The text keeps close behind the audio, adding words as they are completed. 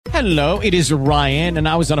Hello, it is Ryan, and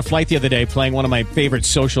I was on a flight the other day playing one of my favorite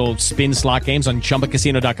social spin slot games on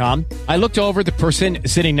ChumbaCasino.com. I looked over at the person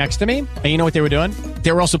sitting next to me, and you know what they were doing?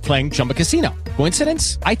 They were also playing Chumba Casino.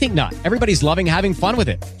 Coincidence? I think not. Everybody's loving having fun with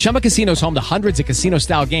it. Chumba Casino is home to hundreds of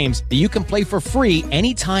casino-style games that you can play for free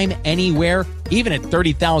anytime, anywhere, even at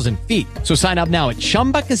 30,000 feet. So sign up now at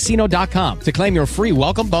ChumbaCasino.com to claim your free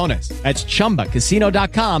welcome bonus. That's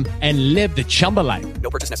ChumbaCasino.com and live the Chumba life. No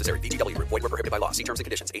purchase necessary. VGW. Void where prohibited by law. See terms and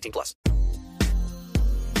conditions. 18 plus.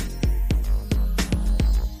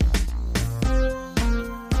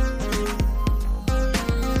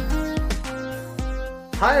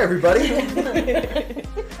 Hi, everybody.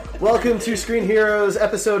 Welcome to Screen Heroes,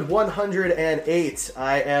 episode 108.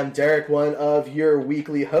 I am Derek, one of your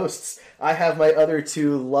weekly hosts. I have my other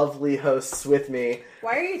two lovely hosts with me.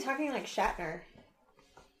 Why are you talking like Shatner?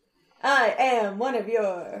 I am one of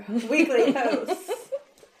your weekly hosts.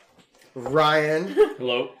 Ryan.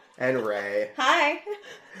 Hello. And Ray. Hi.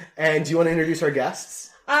 And do you want to introduce our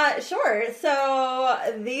guests? Sure. So,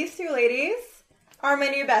 these two ladies are my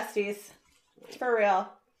new besties. For real.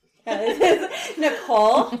 This is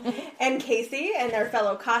Nicole and Casey, and they're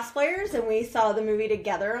fellow cosplayers, and we saw the movie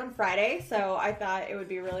together on Friday, so I thought it would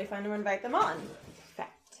be really fun to invite them on.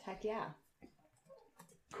 Fact. Heck yeah.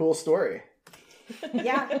 Cool story.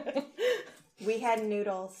 Yeah. We had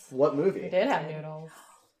noodles. What movie? We did have noodles.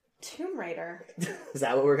 Tomb Raider. Is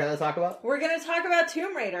that what we're going to talk about? We're going to talk about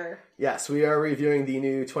Tomb Raider. Yes, we are reviewing the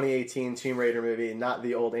new 2018 Tomb Raider movie, not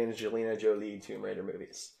the old Angelina Jolie Tomb Raider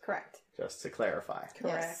movies. Correct. Just to clarify.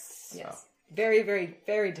 Correct. Yes. Very, very,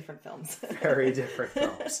 very different films. Very different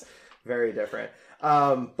films. Very different.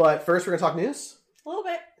 But first, we're going to talk news. A little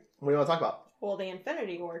bit. What do you want to talk about? Well, the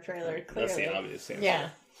Infinity War trailer, clearly. That's the obvious answer. Yeah.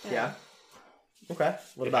 Yeah? Okay.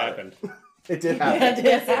 What It about happened. it? It did happen.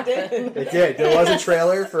 Yes, it did. It did. There was a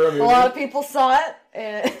trailer for a movie. A lot of people saw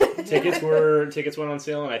it. Tickets went on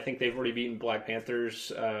sale, and I think they've already beaten Black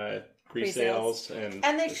Panther's pre-sales. And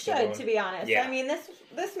they it's still should, going. to be honest. Yeah. I mean,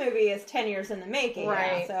 this movie is 10 years in the making.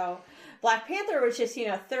 Right. Now, so Black Panther was just,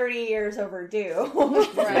 30 years overdue.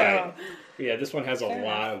 Right. Yeah, this one has a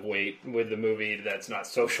lot of weight with the movie that's not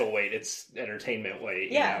social weight, it's entertainment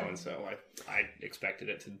weight, you know, and so I expected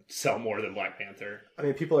it to sell more than Black Panther. I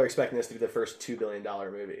mean, people are expecting this to be the first $2 billion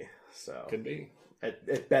movie, so Could be.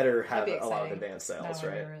 it better have be a lot of exciting. advanced sales,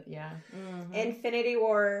 right? Yeah. Infinity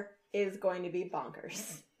War is going to be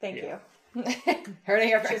bonkers. Thank you. Heard it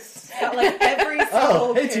here first. Just got like every single...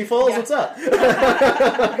 Oh, hey, T-Foles, what's up?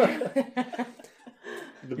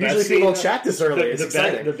 Usually people don't chat this early. It's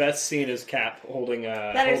exciting. The best scene is Cap holding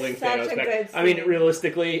holding such Thanos a back. good I mean, scene.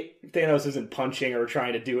 realistically, Thanos isn't punching or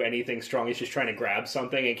trying to do anything strong. He's just trying to grab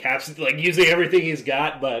something, and Cap's like using everything he's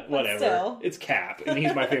got. But whatever, still. it's Cap, and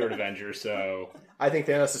he's my favorite Avenger. So I think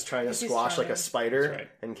Thanos is trying to squash like a spider, That's right.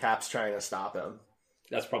 and Cap's trying to stop him.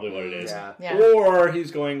 that's probably what it is. Yeah. Or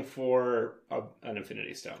he's going for an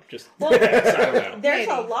Infinity Stone. Just I don't know. There's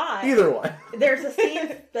a lot. Either one. There's a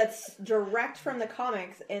scene that's direct from the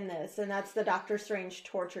comics in this, and that's the Doctor Strange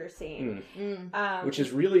torture scene. Which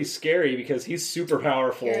is really scary because he's super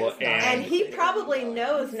powerful, And he probably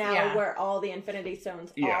knows now where all the Infinity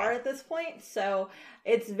Stones Yeah. are at this point, so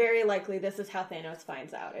it's very likely this is how Thanos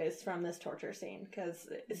finds out, is from this torture scene, because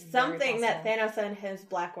something that Thanos and his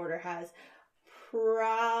Black Order has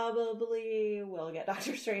probably will get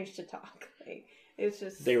Doctor Strange to talk. Like, it's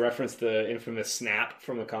just... They reference the infamous snap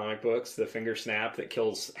from the comic books, the finger snap that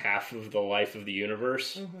kills half of the life of the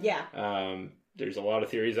universe. Yeah. There's a lot of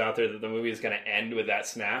theories out there that the movie is going to end with that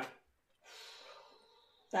snap.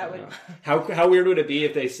 That would... How weird would it be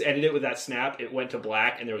if they ended it with that snap, it went to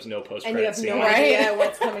black, and there was no And you post-credit have scene? no idea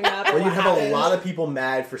what's coming up. Well, or you what have happens. a lot of people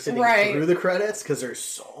mad for sitting Right. through the credits because there's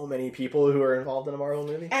so many people who are involved in a Marvel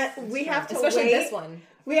movie. And we have to Especially wait. this one.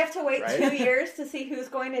 We have to wait Right? 2 years to see who's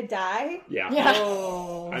going to die. Yeah. Yeah.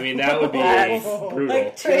 I mean, that would be brutal.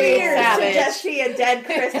 Like 2 years Savage. to just see a dead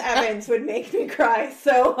Chris Evans would make me cry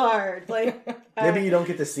so hard. Like Maybe you don't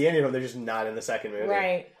get to see any of them. They're just not in the second movie.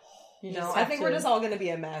 Right. I think we're just all going to be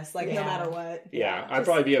a mess, like, no Yeah. matter what. Yeah, I'd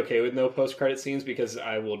probably be okay with no post-credit scenes because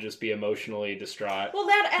I will just be emotionally distraught. Well,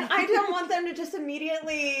 and I don't want them to just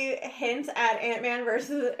immediately hint at Ant-Man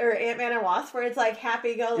Ant-Man and Wasp, where it's like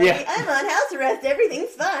happy-go-lucky, I'm on house arrest,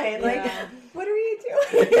 everything's fine. Like, what are you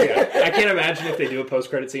doing? Yeah. I can't imagine if they do a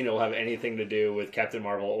post-credit scene, it will have anything to do with Captain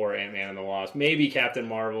Marvel or Ant-Man and the Wasp. Maybe Captain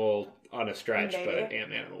Marvel on a stretch, Maybe. but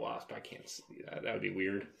Ant-Man and the Wasp, I can't see that. That would be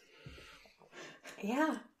weird.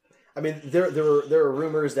 Yeah. I mean, there were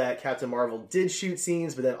rumors that Captain Marvel did shoot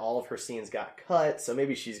scenes, but then all of her scenes got cut. So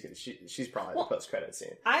maybe she's probably the post credit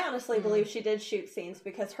scene. I honestly believe she did shoot scenes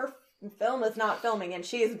because film is not filming, and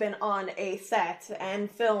she's been on a set and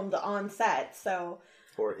filmed on set, so...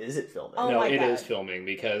 Or is it filming? Oh no, my it God. is filming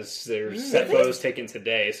because there's set photos taken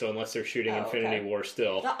today, so unless they're shooting Infinity okay. War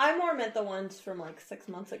still. No, I more meant the ones from like 6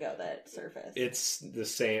 months ago that surfaced. It's the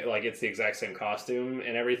same, like it's the exact same costume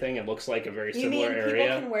and everything. It looks like a very you similar mean area.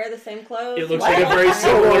 people can wear the same clothes? It looks like a very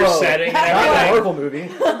similar setting and Not a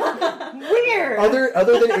everything. Marvel movie. Weird.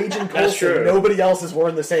 Other than Agent That's Coulson, true. nobody else has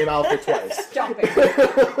worn the same outfit twice. Stop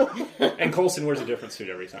it. And Coulson wears a different suit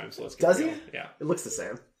every time, so let's get Does real. he? Yeah. It looks the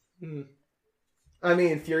same. I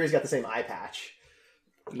mean, Fury's got the same eye patch.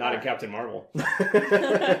 Not in Captain Marvel.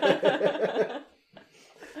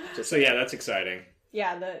 So yeah, that's exciting.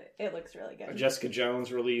 Yeah, it looks really good. Jessica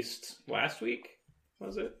Jones released last week,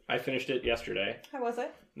 was it? I finished it yesterday. How was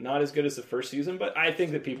it? Not as good as the first season, but I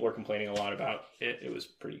think that people are complaining a lot about it. It was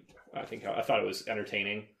pretty, I thought it was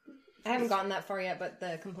entertaining. I haven't gotten that far yet, but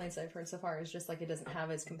the complaints I've heard so far is just like it doesn't have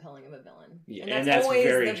as compelling of a villain. Yeah, and that's always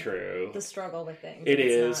very true. The struggle with things. It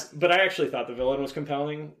It's is, but I actually thought the villain was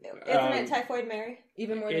compelling. Isn't it Typhoid Mary?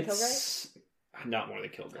 even more than Kilgrave. It's not more than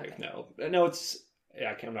Kilgrave. No, it's.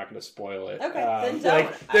 Yeah, I'm not going to spoil it. Okay, then don't.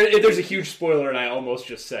 Like, there's a huge spoiler, and I almost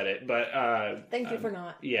just said it, but Thank you for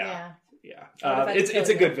not. yeah. What if I It's kill a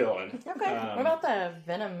you? good villain. Okay. What about the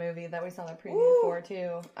Venom movie that we saw the preview for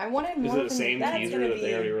too? I wanted more. Is it the from same That's teaser gonna that be-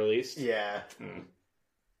 they already released? Yeah.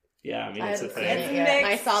 Yeah, I mean, I it's a haven't seen thing. it. Yeah,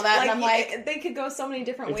 I saw that and I'm like- they could go so many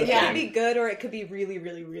different It's ways. a It thing. could be good, or it could be really,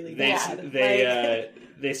 really, really bad.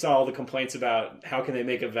 They saw all the complaints about how can they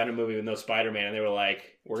make a Venom movie with no Spider-Man, and they were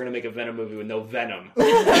like, "We're going to make a Venom movie with no Venom."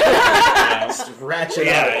 Ratchet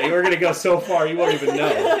Yeah, up. you were going to go so far you won't even know.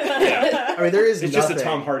 Yeah, I mean, there is it's nothing. just a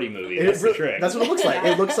Tom Hardy movie. It That's the re- trick. That's what it looks like.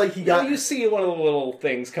 It looks like he got... You see one of the little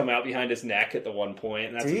things come out behind his neck at the one point,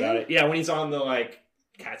 and that's Do you? about it. Yeah, when he's on the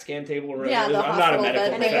CAT scan table or whatever. Yeah, it is. the I'm not a hospital medical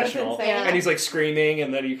bed thing. professional. Yeah. And he's like screaming,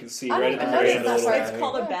 and then you can see I right at don't the even very end notice the that little part. It's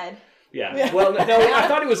called a bed. Yeah. Well, no, I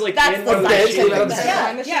thought it was like That's in the one of the bed machines. came out of the-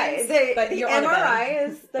 Yeah, the you're on the MRI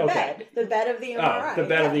is the Okay. bed. The bed of the MRI. Oh, the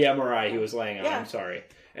bed yeah. of the MRI he was laying on. Yeah. I'm sorry.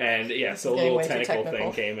 And yeah, so a getting little way too tentacle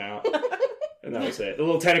technical. thing came out. And that was it. The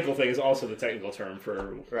little tentacle thing is also the technical term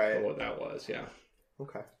for what that was, yeah.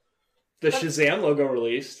 Okay. The Shazam logo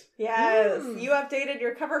released. Yes, you updated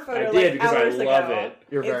your cover photo. I did, because I hours love ago. it.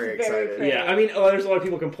 You're It's very excited. pretty. Yeah, I mean, there's a lot of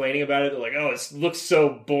people complaining about it. They're like, oh, it looks so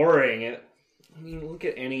boring. And, I mean, look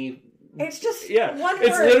at any... It's just Yeah, one it's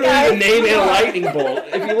word, literally guys. the name and a lightning bolt.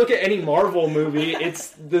 If you look at any Marvel movie, it's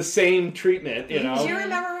the same treatment, you know? Do you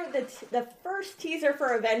remember the first teaser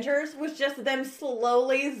for Avengers was just them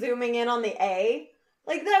slowly zooming in on the A?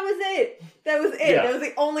 Like, that was it. That was it. Yeah. That was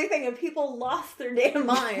the only thing, and people lost their damn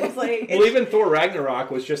minds. Like, Well, even Thor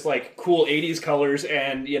Ragnarok was just like cool 80s colors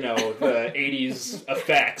and, the 80s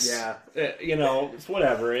effects. Yeah. It's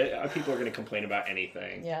whatever. People are going to complain about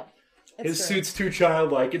anything. Yeah. His suit's too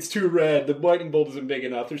childlike. It's too red. The lightning bolt isn't big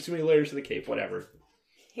enough. There's too many layers to the cape. Whatever.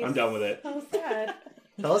 I'm done with it. so sad.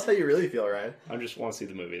 Tell us how you really feel, Ryan. I just want to see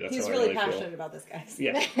the movie. That's He's how really I really passionate feel. about this, guys.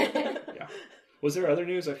 Yeah. Yeah. Was there other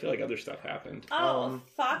news? I feel like other stuff happened. Oh,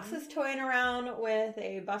 Fox is toying around with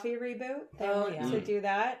a Buffy reboot. They want to do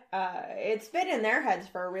that. It's been in their heads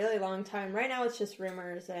for a really long time. Right now it's just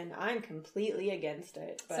rumors, and I'm completely against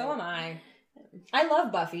it. But... So am I. I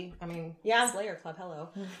love Buffy. I mean, Yeah. Slayer Club, hello.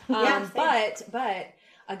 Yeah, but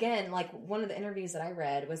again, like one of the interviews that I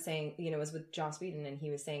read was saying, was with Joss Whedon, and he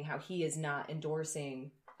was saying how he is not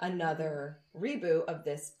endorsing another reboot of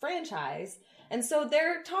this franchise. And so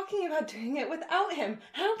they're talking about doing it without him.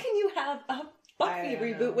 How can you have a Buffy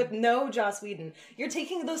reboot with no Joss Whedon? You're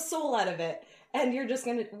taking the soul out of it. And you're just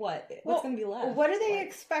gonna what? What's gonna be left? What do they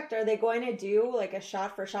expect? Are they going to do like a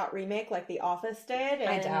shot-for-shot remake like The Office did? And,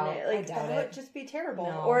 I doubt that would it. just be terrible.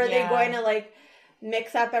 No. Or are they Yeah. going to like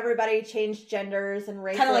mix up everybody, change genders and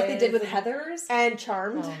races, Kind of like they did with Heathers and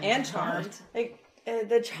Charmed? and Charmed. Like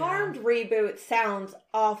the Charmed reboot sounds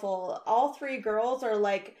awful. All three girls are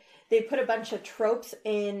like. They put a bunch of tropes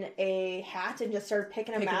in a hat and just started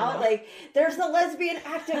picking them out. Like, there's the lesbian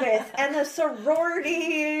activist and the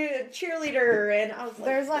sorority cheerleader, and I was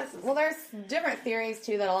like, There's different theories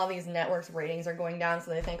too that a lot of these networks' ratings are going down,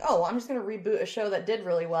 so they think, oh, I'm just going to reboot a show that did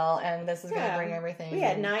really well, and this is going to bring everything. We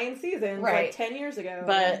had 9 seasons, Right. like 10 years ago.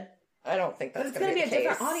 But I don't think that's It's going going to to be a the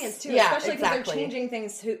different case. audience too, Yeah, especially because exactly. they're changing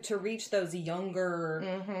things to reach those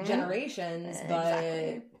younger generations. But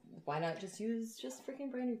Exactly. why not just use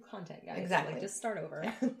freaking brand new content, guys? Exactly. Like, just start over.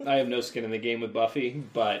 I have no skin in the game with Buffy,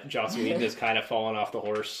 but Joss Whedon has kind of fallen off the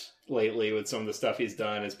horse lately with some of the stuff he's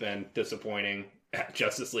done. Has been disappointing.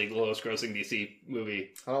 Justice League, the lowest grossing DC movie.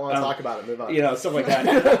 I don't want to talk about it. Move on. You know, stuff like that.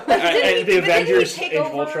 And the Avengers, Age of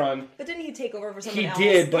Ultron. But didn't he take over for someone else? He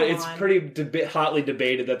did, but it's pretty hotly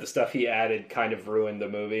debated that the stuff he added kind of ruined the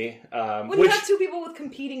movie. When you have two people with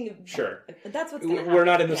competing... Sure. That's what's going to happen. We're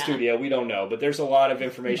not in the studio. We don't know. But there's a lot of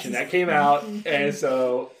information that came out. And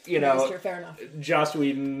so, you know, fair enough. Joss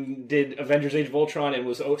Whedon did Avengers Age of Ultron and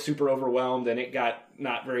was super overwhelmed. And it got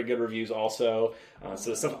not very good reviews also. So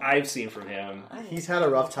the stuff I've seen from him... He's had a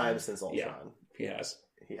rough time since Ultron. Yeah, he has.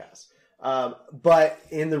 He has. But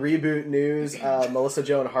in the reboot news, Melissa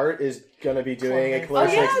Joan Hart is going to be doing a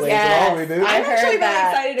Clarissa Explains It All reboot. I'm actually really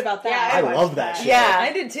excited about that. I love that shit. Yeah,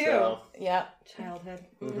 I did too. So, yeah. Childhood.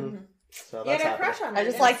 Mm-hmm. So You that's had a crush on her. I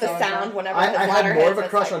just like the sound whenever his I letter had more hits, of a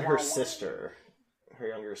crush it's on like, her wow. sister. Her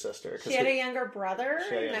younger sister. She had a younger brother?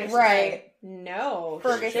 She had a younger Nice. sister. Right. No.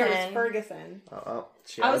 Ferguson. She was Ferguson.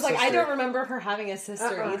 She I had was a like, I sister. don't remember her having a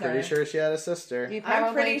sister either. Pretty sure she had a sister. You I'm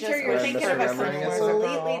probably pretty just sure you're were thinking of a misremembering it.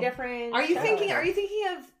 completely different. Are you show. thinking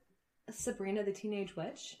of Sabrina the Teenage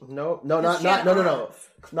Witch? No, she had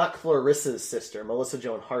not Clarissa's sister, Melissa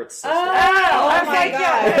Joan Hart's sister. Oh my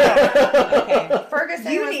god. Okay.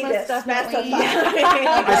 Ferguson You was need most to definitely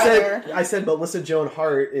I said Melissa Joan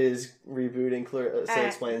Hart is rebooting Clarissa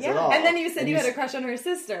Explains It All. And then you said you had a crush on her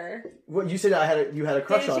sister. Well, you said you had a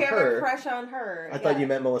crush Did on you have her. a crush on her? I thought you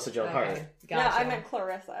meant Melissa Joan Hart. Gotcha. No, I meant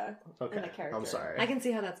Clarissa. Okay, In the character. I'm sorry. I can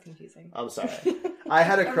see how that's confusing. I'm sorry. I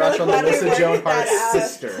had a crush on glad we Melissa Joan worked that Hart's out.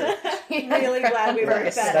 sister. Really glad we worked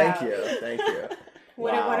Yes, that thank out. you. Thank you.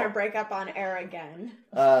 Wouldn't Wow. want to break up on air again.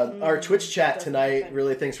 Our Twitch chat doesn't tonight happen.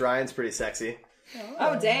 really thinks Ryan's pretty sexy.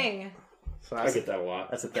 Oh, dang. So I get that a lot.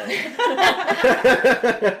 That's a thing.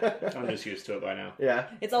 I'm just used to it by now. Yeah.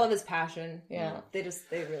 It's all of his passion. Yeah. They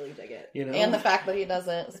really dig it. You know? And the fact that he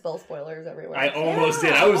doesn't spill spoilers everywhere. I almost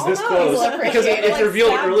did. I was this almost. close. People Because appreciate it's it.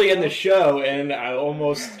 revealed Like, early stab in the you. show, and I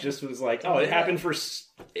almost just was like, oh, it happened for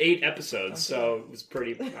 8 episodes, so it was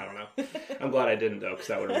pretty, I don't know. I'm glad I didn't, though, because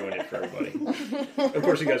that would have ruined it for everybody. Of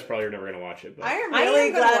course, you guys probably are never going to watch it, but I am I really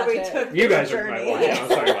am gonna glad watch we it. took you this guys are journey. might watch it. I'm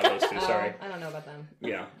sorry about those two, sorry. I don't know about them.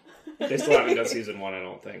 Yeah. They still haven't done season 1, I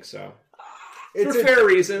don't think, so. It's For fair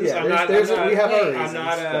reasons. yeah, I'm not, there's I'm not, we have our I'm reasons,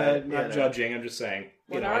 not, but, you not know. judging, I'm just saying.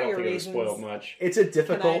 What I are don't your think it was reasons? spoiled much. It's a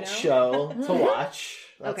difficult know? show to watch.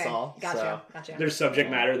 That's Okay. all. Gotcha. So. Gotcha. There's subject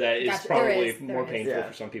matter that is Gotcha. probably There more is. painful Yeah.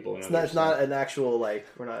 for some people than It's others. not an actual, like,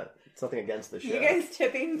 it's nothing against the show. You guys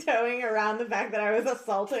tipping-toeing around the fact that I was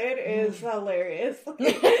assaulted is hilarious.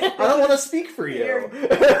 I don't want to speak for you.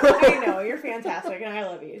 I know, you're fantastic, and I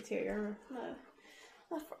love you too. You're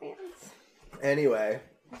my friends. Anyway,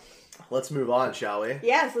 let's move on, shall we?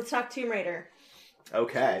 Yes, let's talk Tomb Raider.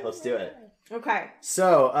 Okay, let's do it. Okay.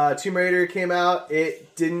 So, Tomb Raider came out.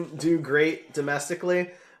 It didn't do great domestically.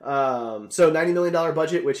 So, $90 million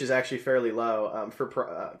budget, which is actually fairly low.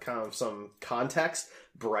 For kind of some context,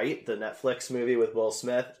 Bright, the Netflix movie with Will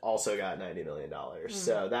Smith, also got $90 million.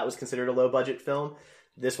 So, that was considered a low-budget film.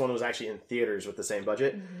 This one was actually in theaters with the same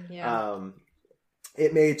budget. Yeah.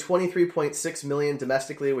 It made $23.6 million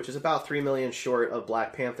domestically, which is about $3 million short of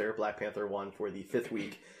Black Panther. Black Panther won for the 5th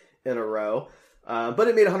week in a row. But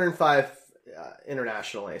it made 105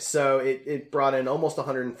 internationally. So it brought in almost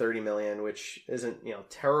 130 million, which isn't,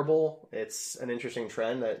 terrible. It's an interesting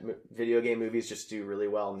trend that video game movies just do really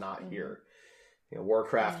well not here.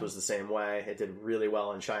 Warcraft was the same way. It did really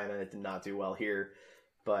well in China. It did not do well here.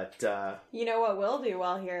 But You know what will do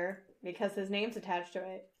well here? Because his name's attached to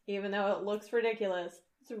it. Even though it looks ridiculous.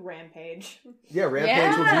 It's Rampage. yeah,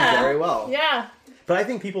 Rampage will do very well. Yeah. But I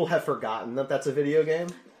think people have forgotten that that's a video game.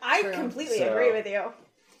 I completely So- agree with you.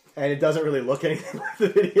 And it doesn't really look anything like the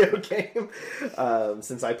video game,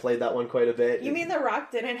 since I played that one quite a bit. You mean The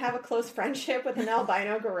Rock didn't have a close friendship with an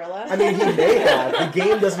albino gorilla? I mean, he may have. The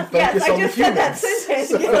game doesn't focus yes, I on just the said that humans. sentence.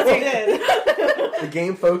 So- Yes, I did. The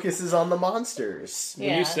game focuses on the monsters.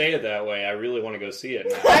 When you say it that way, I really want to go see it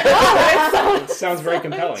now. It sounds very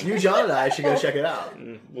compelling. You, John, and I should go check it out.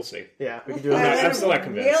 We'll see. Yeah, we can do it. I'm still not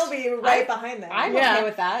convinced. We'll be right behind them. I'm Yeah. okay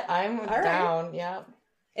with that. I'm right. down. Yeah.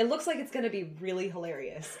 It looks like it's going to be really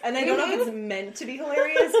hilarious. And I don't know if it's meant to be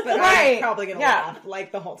hilarious, but Right. I'm probably going to Yeah. laugh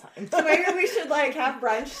like the whole time. So maybe we should have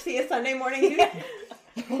brunch, see a Sunday morning.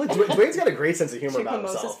 Well, Dwayne's got a great sense of humor Two about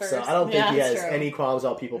mimosas himself, first. so I don't think Yeah, he has that's true. any qualms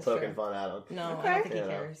about people That's poking true. fun at him. No, I Okay. don't think he You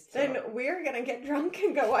know. cares. Then we're gonna get drunk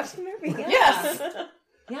and go watch the movie. Yes.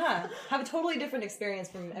 Yeah, have a totally different experience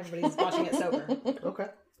from everybody who's watching it sober. Okay.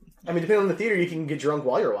 I mean, depending on the theater, you can get drunk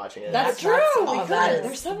while you're watching it. That's true. Oh, We could. that is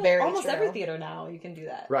There's some, very almost true. every theater now you can do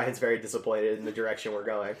that. Ryan's very disappointed in the direction we're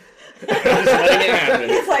going. Just letting it happen.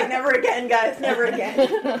 It's like never again, guys, never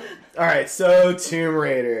again. All right, so Tomb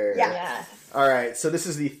Raider. Yeah. Yeah. All right, so this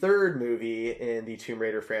is the third movie in the Tomb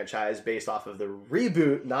Raider franchise based off of the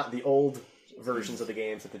reboot, not the old versions of the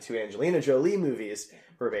games that the two Angelina Jolie movies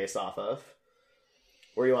were based off of.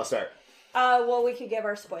 Where do you want to start? Well, we could give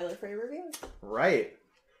our spoiler-free reviews. Right.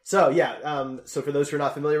 So, yeah, so for those who are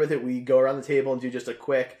not familiar with it, we go around the table and do just a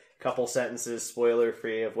quick couple sentences,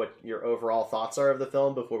 spoiler-free, of what your overall thoughts are of the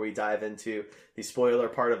film before we dive into the spoiler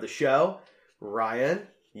part of the show. Ryan,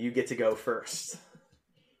 you get to go first.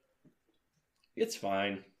 It's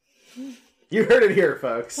fine. You heard it here,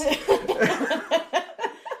 folks.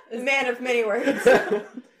 Man of many words.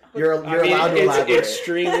 You're allowed to elaborate. It's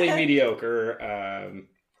extremely mediocre.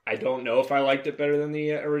 I don't know if I liked it better than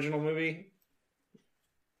the original movie.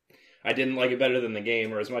 I didn't like it better than the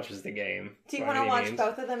game, or as much as the game. Do you want to watch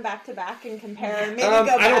both of them back to back and compare? Maybe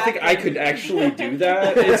I don't think I could actually do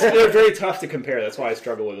that. They're very tough to compare. That's why I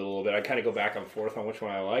struggle with it a little bit. I kind of go back and forth on which one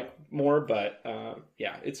I like more, but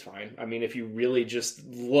yeah, it's fine. I mean, if you really just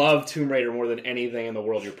love Tomb Raider more than anything in the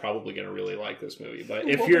world, you're probably going to really like this movie. But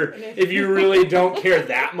if you really don't care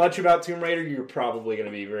that much about Tomb Raider, you're probably going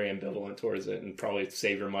to be very ambivalent towards it and probably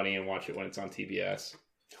save your money and watch it when it's on TBS.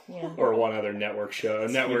 Yeah. Or one other network show,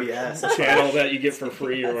 network channel that you get for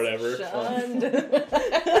free or whatever. Well,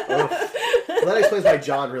 that explains why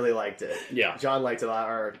John really liked it. Yeah. John liked it a lot.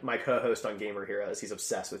 Or my co-host on Gamer Heroes, he's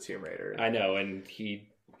obsessed with Tomb Raider. I know, and he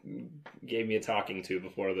gave me a talking to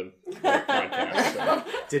before the podcast. So.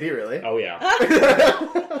 Did he really? Oh, yeah.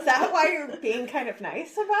 Is that why you're being kind of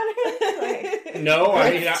nice about it? No, I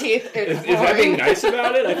mean, is I being nice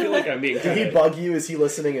about it? I feel like I'm being Did he bug you? Is he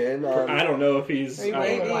listening in? I don't know if he's...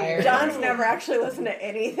 John's never actually listened to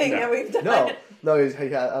anything that we've done. No, I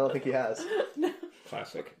don't think he has.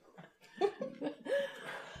 Classic.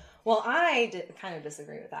 Well, I kind of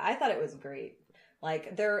disagree with that. I thought it was great.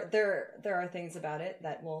 Like, there are things about it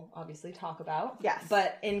that we'll obviously talk about. Yes.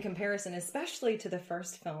 But in comparison, especially to the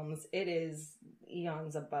first films, it is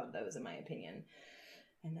eons above those, in my opinion.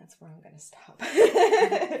 And that's where I'm going to stop.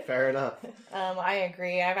 Fair enough. I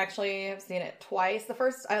agree. I've actually seen it twice. The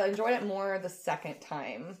first, I enjoyed it more the second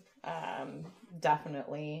time.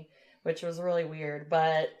 Definitely. Which was really weird.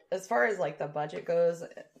 But as far as, like, the budget goes...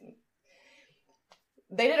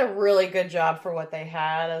 They did a really good job for what they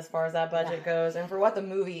had as far as that budget goes. And for what the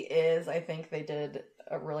movie is, I think they did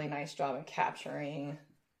a really nice job in capturing,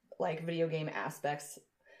 like, video game aspects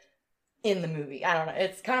in the movie. I don't know.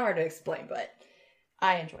 It's kind of hard to explain, but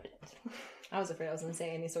I enjoyed it. I was afraid I was going to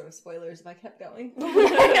say any sort of spoilers if I kept going.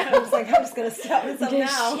 I was like, I'm just going to stop this up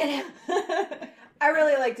now. I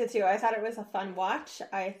really liked it, too. I thought it was a fun watch.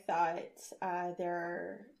 I thought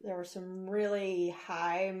there were some really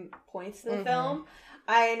high points to the film.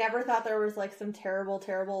 I never thought there was, like, some terrible,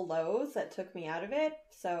 terrible lows that took me out of it.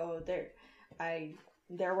 So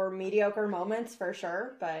there were mediocre moments for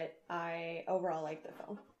sure, but I overall liked the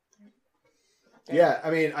film. Yeah, I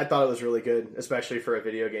mean, I thought it was really good, especially for a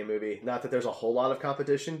video game movie. Not that there's a whole lot of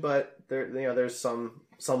competition, but there's some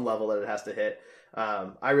level that it has to hit.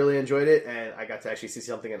 I really enjoyed it, and I got to actually see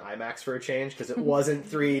something in IMAX for a change because it wasn't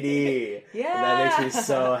 3D. Yeah, and that makes me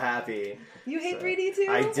so happy. You hate 3D too?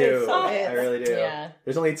 I do. I really do. Yeah.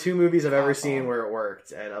 There's only 2 movies I've ever seen where it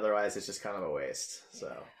worked, and otherwise it's just kind of a waste.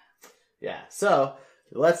 So, yeah. So,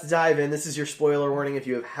 let's dive in. This is your spoiler warning. If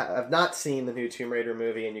you have not seen the new Tomb Raider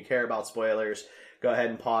movie and you care about spoilers, go ahead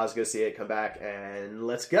and pause, go see it, come back, and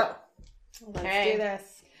let's go. Let's do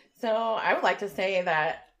this. So, I would like to say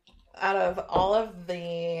that out of all of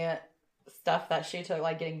the stuff that she took,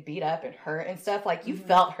 like getting beat up and hurt and stuff, like you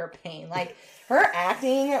felt her pain. Like her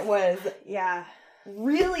acting was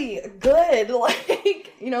really good.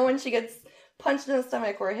 Like, you know, when she gets punched in the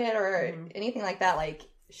stomach or hit or anything like that, like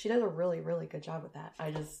she does a really, really good job with that. I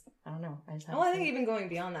don't know. I think even going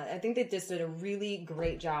beyond that, I think they just did a really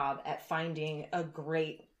great job at finding a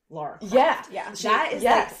great Lara Croft. Yeah. That is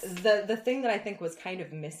like the thing that I think was kind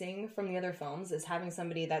of missing from the other films is having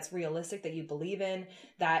somebody that's realistic, that you believe in,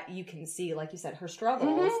 that you can see, like you said, her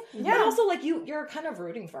struggles. But also like you're kind of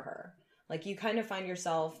rooting for her. Like you kind of find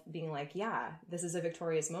yourself being like, yeah, this is a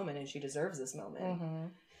victorious moment and she deserves this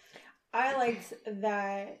moment. I liked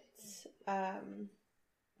that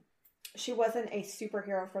she wasn't a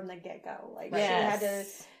superhero from the get-go. Like she had to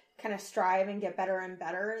kind of strive and get better and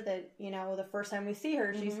better. That, you know, the first time we see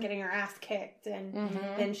her, she's getting her ass kicked, and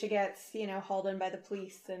then she gets, you know, hauled in by the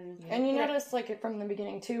police. And you notice, like, from the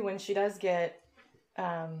beginning, too, when she does get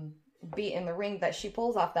beat in the ring, that she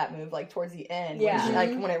pulls off that move, like, towards the end.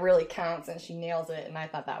 When it really counts, and she nails it, and I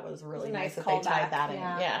thought that was really nice that they tied that in.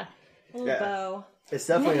 Yeah. Bow. It's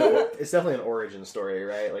definitely an origin story,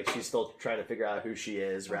 right? Like she's still trying to figure out who she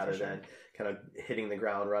is rather than kind of hitting the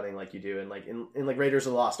ground running like you do in like Raiders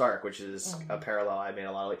of the Lost Ark, which is a parallel I made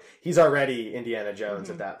a lot of. He's already Indiana Jones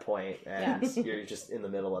at that point, and you're just in the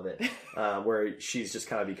middle of it, where she's just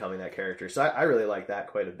kind of becoming that character. So I really like that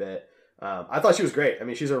quite a bit. I thought she was great. I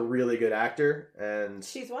mean, she's a really good actor, and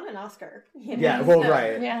she's won an Oscar.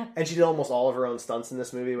 Right. Yeah. And she did almost all of her own stunts in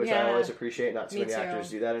this movie, which I always appreciate. Not too many too. actors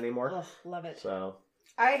do that anymore. Ugh, love it. So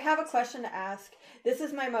I have a question to ask. This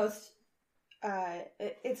is my most,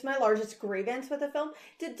 it's my largest grievance with the film.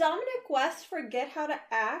 Did Dominic West forget how to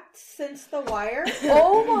act since The Wire?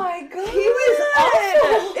 Oh my god, He was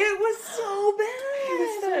awful. It was so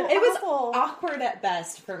bad. It was awkward at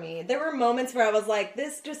best for me. There were moments where I was like,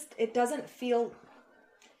 it doesn't feel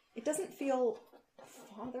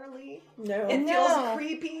fatherly. No. It feels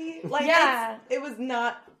creepy. Like, it was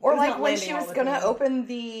not. Or it was like not when landing she well was with gonna me. open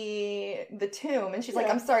the tomb, and she's like,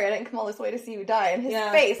 "I'm sorry, I didn't come all this way to see you die." And his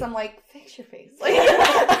Yeah. face, I'm like, "Fix your face." Like,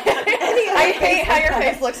 I hate how your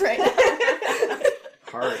face looks right now.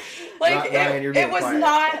 harsh. Like Ryan, you're being it was quiet.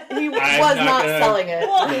 not. He was not not gonna- selling it.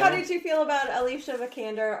 Well, how did you feel about Alicia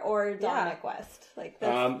Vikander or Dominic West? Like,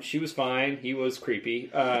 She was fine. He was creepy.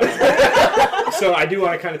 So I do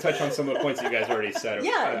want to kind of touch on some of the points that you guys already said.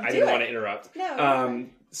 Yeah, I do didn't it. want to interrupt. No.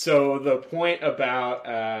 So the point about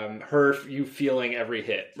you feeling every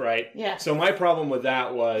hit, right? Yeah. So my problem with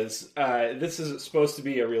that was this is supposed to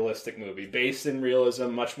be a realistic movie, based in realism,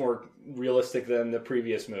 much more realistic than the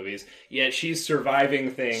previous movies. Yet she's surviving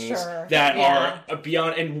things that are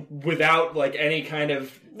beyond and without like any kind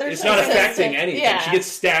of. It's not affecting anything. Yeah. She gets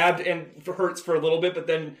stabbed and hurts for a little bit, but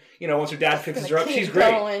then once her dad fixes her up, she's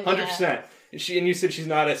great, 100%. And you said she's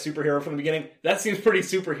not a superhero from the beginning. That seems pretty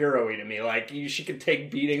superhero-y to me. Like she could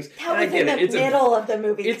take beatings. that was in the middle of the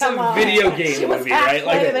movie. It's Come a on. video game movie, right?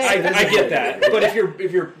 Like I get that. there. But if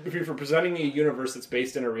you're presenting a universe that's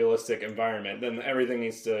based in a realistic environment, then everything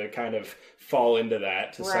needs to kind of fall into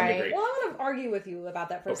that to some degree. Well, I want to argue with you about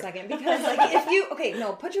that for a second because, like, if you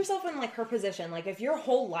put yourself in like her position. Like, if your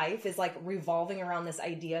whole life is like revolving around this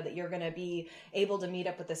idea that you're going to be able to meet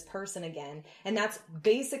up with this person again, and that's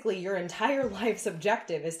basically your entire life's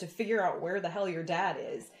objective is to figure out where the hell your dad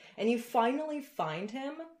is, and you finally find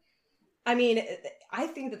him. I mean, I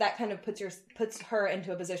think that kind of puts her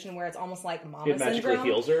into a position where it's almost like mama It magically syndrome.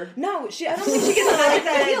 heals her? No, I don't think she gets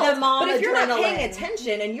magically healed. the mom But if you're not paying adrenaline.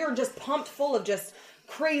 attention and you're just pumped full of just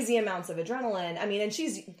crazy amounts of adrenaline, I mean, and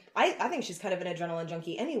I think she's kind of an adrenaline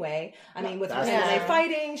junkie anyway. I mean, with her MMA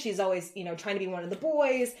fighting, she's always, trying to be one of the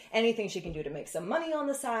boys, anything she can do to make some money on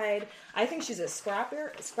the side. I think she's a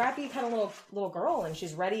scrappy kind of little girl, and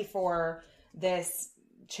she's ready for this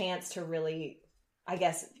chance to really, I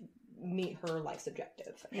guess, meet her life's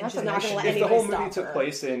objective, and she's not going to let If the anybody whole movie stop took her.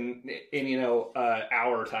 place in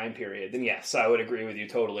our time period, then yes, I would agree with you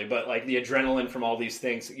totally. But like the adrenaline from all these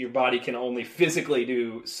things, your body can only physically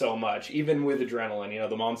do so much. Even with adrenaline,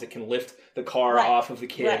 the moms that can lift the car off of the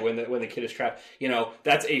kid when the kid is trapped,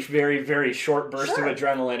 that's a very, very short burst of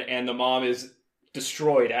adrenaline, and the mom is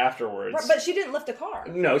destroyed afterwards. Right, but she didn't lift a car.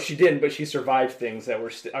 No, she didn't, but she survived things that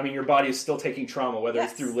were... your body is still taking trauma, whether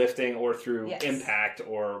it's through lifting or through impact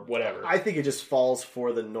or whatever. I think it just falls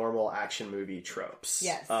for the normal action movie tropes.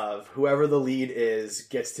 Yes. Of whoever the lead is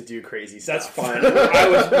gets to do crazy That's stuff. fine. My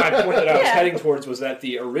point that I was heading towards was that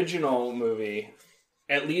the original movie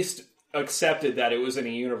at least accepted that it was in a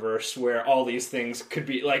universe where all these things could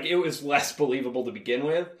be like it was less believable to begin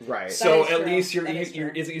with. Right. So That is at true. least That is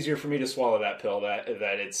true. it's easier for me to swallow that pill that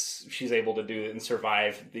she's able to do it and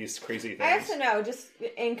survive these crazy things. I have to know, just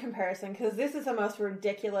in comparison, because this is the most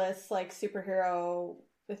ridiculous, like, superhero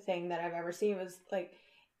thing that I've ever seen, was, like,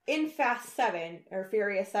 in Fast 7, or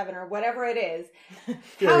Furious 7, or whatever it is.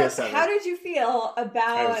 Furious 7. How did you feel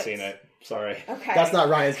about... I haven't seen it. Sorry. Okay. That's not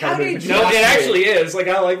Ryan's kind How of movie. did but No, you it have to actually is. Like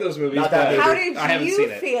I like those movies. Not that but movie. How did I haven't you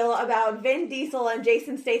seen it. feel about Vin Diesel and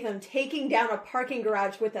Jason Statham taking down a parking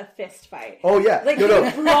garage with a fist fight? Oh yeah. Like, no.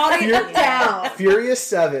 he brought it down. Furious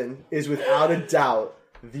 7 is without a doubt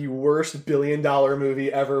the worst $1 billion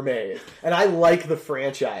movie ever made. And I like the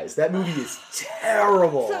franchise. That movie is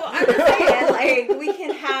terrible. So I'm just saying, like, we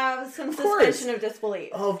can have some suspension of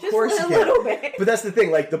disbelief. Of just course a you can. little bit. But that's the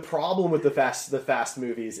thing, like, the problem with the fast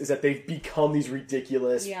movies is that they've become these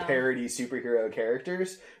ridiculous parody superhero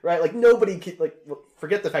characters, right? Like, nobody can, like,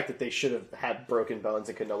 forget the fact that they should have had broken bones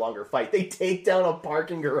and could no longer fight. They take down a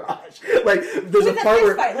parking garage. Like, there's a part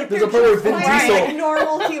where Fight. Like, there's a they're part where just Vin fighting Diesel like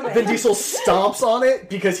normal humans. Vin Diesel stomps on it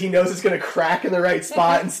because he knows it's going to crack in the right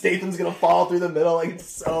spot and Statham's going to fall through the middle. Like, it's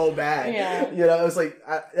so bad. Yeah. It was like,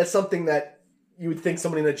 that's something that you would think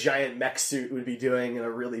somebody in a giant mech suit would be doing in a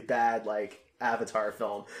really bad, like, Avatar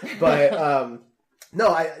film. But,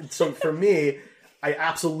 so for me, I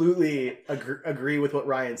absolutely agree with what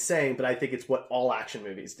Ryan's saying, but I think it's what all action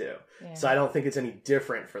movies do. Yeah. So I don't think it's any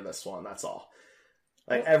different for this one. That's all.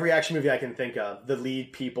 Like every action movie I can think of, the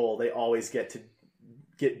lead people, they always get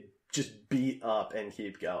just beat up and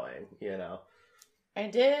keep going, you know? I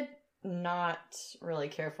did not really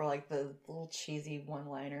care for like the little cheesy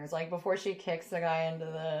one-liners. Like before she kicks the guy into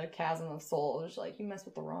the chasm of souls, like you messed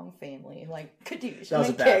with the wrong family. Like, could you? That was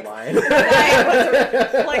a bad line.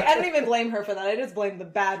 Like I don't even blame her for that. I just blame the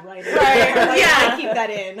bad writing. Right? Like, yeah. I keep that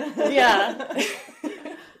in. Yeah.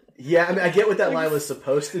 Yeah, I mean, I get what that line was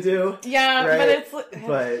supposed to do. Yeah, right?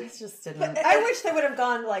 but it just didn't. But I wish they would have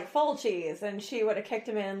gone like full cheese, and she would have kicked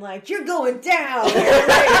him in like, "You're going down."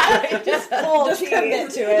 Like, just full cheese.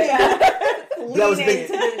 Commit to it. Yeah. That was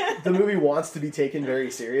the movie wants to be taken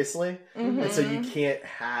very seriously, and so you can't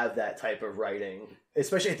have that type of writing,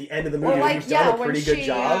 especially at the end of the movie. When you've done a pretty good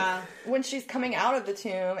job. Yeah, when she's coming out of the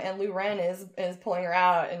tomb and Lu Ren is pulling her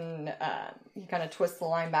out, and he kind of twists the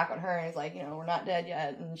line back on her, and he's like, you know, we're not dead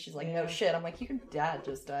yet, and she's like, no shit. I'm like, your dad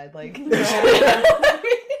just died, like. Yeah.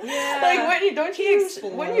 Like, wouldn't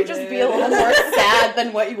you just be a little more sad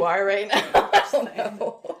than what you are right now? I don't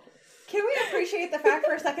know. Can we appreciate the fact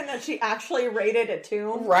for a second that she actually raided a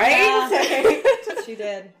tomb? Right? Yeah. She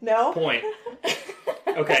did. No? Point.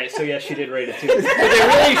 Okay, so yes, she did raid it too. But they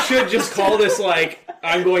really should just call this like,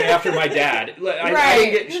 I'm going after my dad. I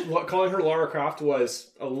didn't get, calling her Lara Croft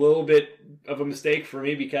was a little bit of a mistake for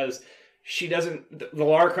me because she doesn't, the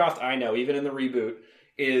Lara Croft I know, even in the reboot,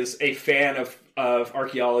 is a fan of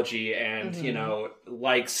archaeology and, you know,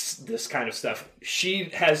 likes this kind of stuff. She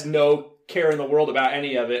has no care in the world about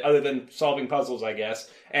any of it other than solving puzzles, I guess,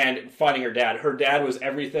 and finding her dad. Her dad was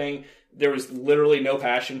everything. There was literally no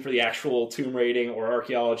passion for the actual tomb raiding or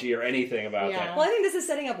archaeology or anything about that. Well, I think this is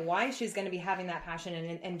setting up why she's going to be having that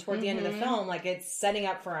passion, and toward the end of the film, like it's setting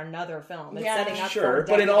up for another film. It's setting up for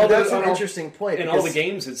but in all that's an interesting point. In all the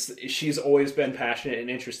games, she's always been passionate and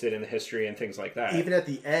interested in the history and things like that. Even at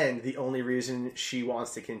the end, the only reason she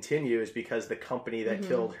wants to continue is because the company that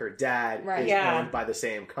killed her dad is owned by the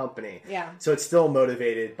same company. Yeah. So it's still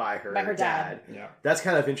motivated by her dad. Yeah. That's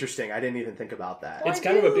kind of interesting. I didn't even think about that. It's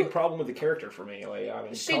kind of a big problem with the character for me. Like, I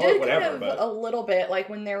mean, she call did it whatever, kind of but a little bit, like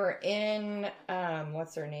when they were in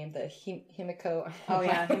what's her name, the Himiko. Oh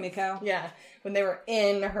yeah, Himiko. Yeah, when they were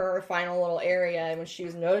in her final little area, and when she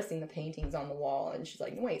was noticing the paintings on the wall, and she's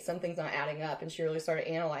like, "Wait, something's not adding up," and she really started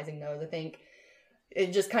analyzing those. I think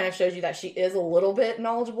it just kind of shows you that she is a little bit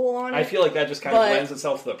knowledgeable on it. I feel like that just kind of lends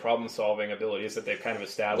itself to the problem-solving abilities that they've kind of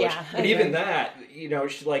established. Yeah, and even that, you know,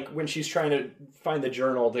 like when she's trying to find the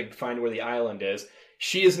journal to find where the island is,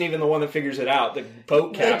 she isn't even the one that figures it out. The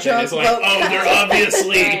boat captain is like, "Oh, they're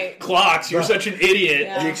obviously clocks. You're such an idiot."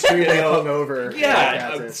 The extremely hungover.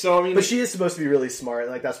 Yeah. So I mean, but she is supposed to be really smart.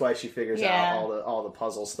 Like that's why she figures out all the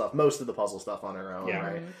puzzle stuff, most of the puzzle stuff on her own,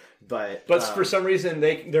 right? But for some reason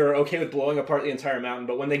they're okay with blowing apart the entire mountain.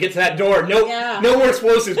 But when they get to that door, no more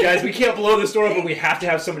explosives, guys. We can't blow this door, but we have to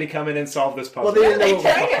have somebody come in and solve this puzzle. Well, they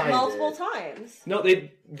tried it multiple times. No,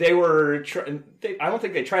 they were. I don't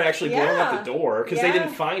think they tried actually blowing up the door because they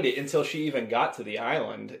didn't find it until she even got to the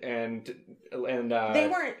island, and they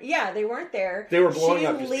weren't. Yeah, they weren't there. They were blowing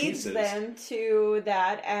up She just leads pieces. them to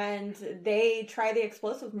that, and they try the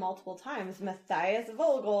explosive multiple times. Matthias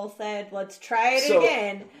Vogel said, "Let's try it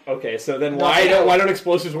again." Okay, so then why don't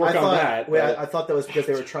explosives work on that? I thought that was because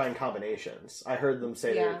they were trying combinations. I heard them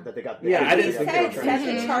say that they got. I didn't think they were said trying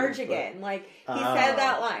set the charge again. Like he said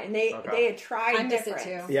that line. They had tried. I missed it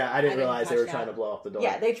different. too. Yeah, I didn't realize they were trying to blow up the door.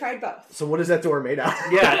 Yeah, they tried both. So what is that door made out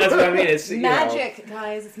of? Yeah, that's what I mean. It's Magic,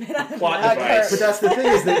 guys. It's made out of plot magic. device. But that's the thing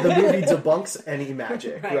is that the movie debunks any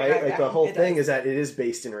magic, right? Right, Like the right. whole It thing does. is that it is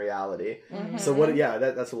based in reality. So what? Yeah,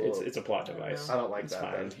 that's a little. It's a plot device. I don't like It's that.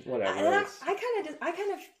 fine. Then. Whatever. I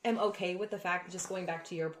kind of am okay with the fact, just going back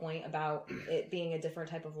to your point about it being a different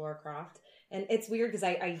type of Lara Croft. And it's weird because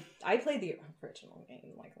I played the original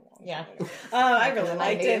game like a long time ago. I really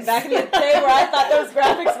liked it back in the day where I thought those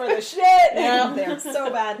graphics were the shit. Yeah, they're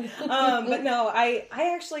so bad. But no, I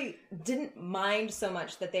actually didn't mind so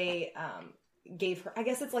much that they gave her, I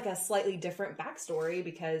guess it's like a slightly different backstory,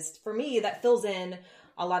 because for me that fills in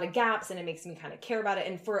a lot of gaps and it makes me kind of care about it.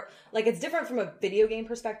 And for like, it's different from a video game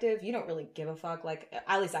perspective. You don't really give a fuck. Like,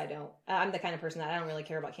 at least I don't. I'm the kind of person that I don't really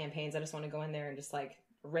care about campaigns. I just want to go in there and just like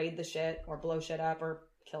raid the shit or blow shit up or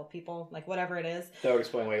kill people, like whatever it is. That would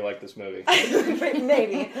explain why you like this movie.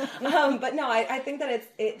 Maybe. But no, I think that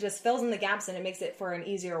it just fills in the gaps and it makes it for an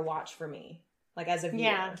easier watch for me. Like as a viewer.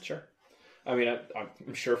 Yeah. Sure. I mean,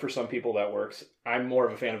 I'm sure for some people that works. I'm more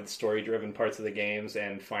of a fan of the story-driven parts of the games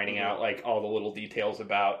and finding out like all the little details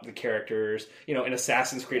about the characters. You know, in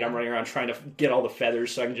Assassin's Creed, I'm running around trying to get all the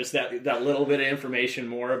feathers so I can just that little bit of information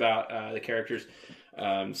more about the characters.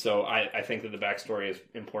 So I think that the backstory is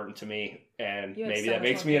important to me, and maybe that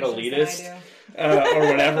makes me an elitist or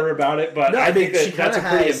whatever about it. But I think that's a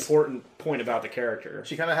pretty important point about the character.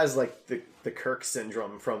 She kind of has like the Kirk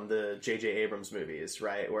syndrome from the J.J. Abrams movies,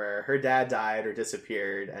 right? Where her dad died or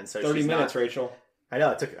disappeared, and so 30 minutes, Rachel. I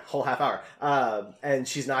know, it took a whole half hour. And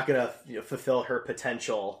she's not going to fulfill her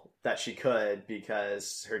potential that she could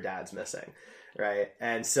because her dad's missing, right?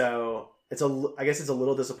 And so I guess it's a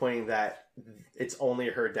little disappointing that it's only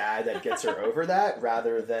her dad that gets her over that,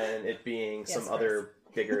 rather than it being some other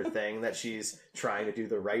bigger thing that she's trying to do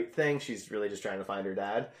the right thing. She's really just trying to find her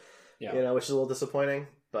dad, which is a little disappointing.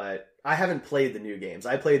 But I haven't played the new games.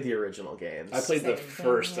 I played the original games. I played the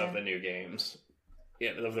first of the new games.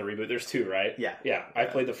 Yeah, of the reboot. There's 2, right? Yeah. I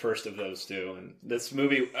played the first of those 2. And this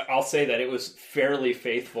movie, I'll say that it was fairly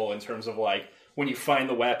faithful in terms of like, when you find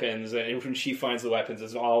the weapons and when she finds the weapons,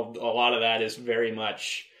 a lot of that is very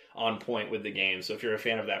much on point with the game. So if you're a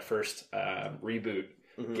fan of that first reboot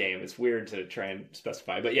game, it's weird to try and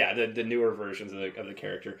specify. But yeah, the newer versions of the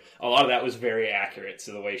character, a lot of that was very accurate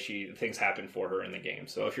to the way things happen for her in the game.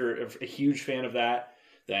 So if you're a huge fan of that,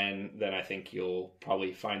 then I think you'll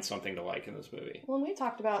probably find something to like in this movie. Well, and we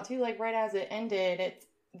talked about too, like right as it ended,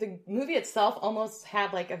 the movie itself almost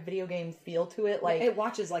had like a video game feel to it. Like it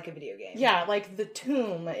watches like a video game. Yeah, like the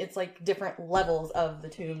tomb, it's like different levels of the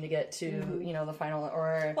tomb to get to, the final.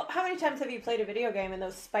 Or how many times have you played a video game and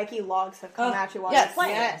those spiky logs have come at you while you're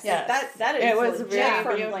playing? Yes. That is it was legit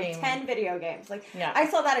very from like game. 10 video games. Like I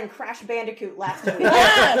saw that in Crash Bandicoot last week.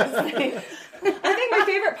 I think my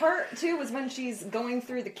favorite part too was when she's going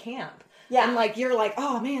through the camp. Yeah. And like you're like,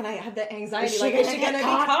 oh man, I have that anxiety. Is she gonna be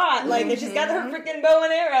caught? Like, and she's got her freaking bow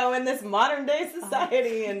and arrow in this modern day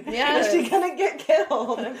society, and is she gonna get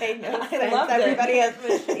killed? It made no sense. I love Everybody has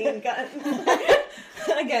machine guns.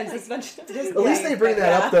 Again, suspension. At least they bring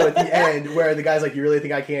that up though at the end, where the guy's like, "You really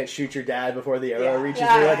think I can't shoot your dad before the arrow reaches you?"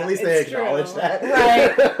 Like, at least they acknowledge that,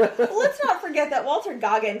 right? Well, let's not forget that Walter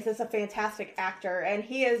Goggins is a fantastic actor, and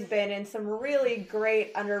he has been in some really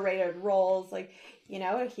great underrated roles, like.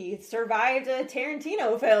 He survived a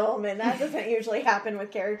Tarantino film, and that doesn't usually happen with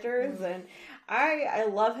characters. And I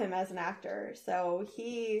love him as an actor, so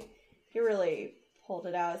he really pulled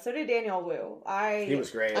it out. So did Daniel Wu. He was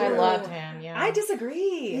great. I loved him. Yeah, I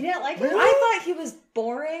disagree. You didn't like him? Really? I thought he was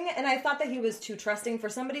boring, and I thought that he was too trusting for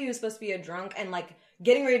somebody who's supposed to be a drunk and like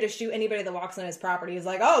getting ready to shoot anybody that walks on his property. He's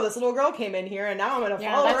like, oh, this little girl came in here, and now I'm going to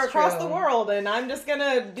follow her across the world, and I'm just going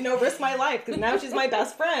to, risk my life because now she's my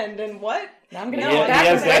best friend. And what? Now I'm going to go back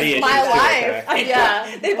and risk my life.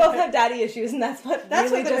 Yeah, they both have daddy issues, and that's what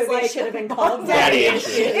the movie should have been called. Daddy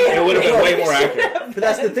issues. It would have been way more accurate. But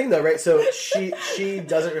that's the thing, though, right? So she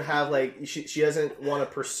doesn't have like she doesn't want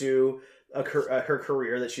to pursue her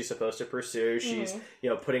career that she's supposed to pursue. She's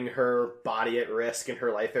putting her body at risk and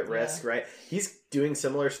her life at risk, right? He's doing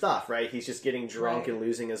similar stuff, right? He's just getting drunk and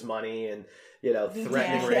losing his money and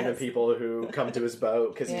threatening random people who come to his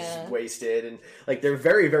boat because he's wasted, and like they're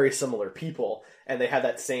very, very similar people, and they have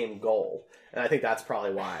that same goal, and I think that's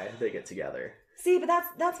probably why they get together. See, but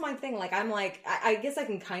that's my thing. Like I guess I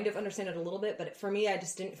can kind of understand it a little bit, but for me, I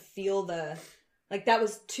just didn't feel like that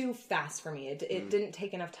was too fast for me. It didn't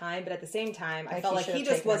take enough time, but at the same time, I felt like he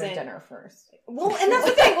just wasn't dinner first. Well, and that's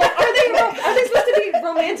the thing. Like, are they supposed to be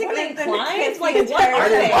romantically inclined? Like, what are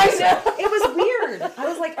they? It was weird. I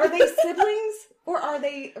was like, are they siblings or are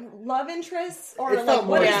they love interests or it like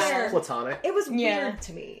what is their platonic? It was weird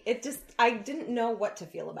to me. I didn't know what to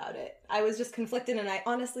feel about it. I was just conflicted, and I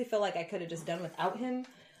honestly feel like I could have just done without him.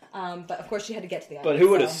 But of course, she had to get to the island. But who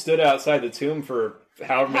would have stood outside the tomb for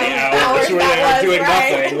however many hours where they were doing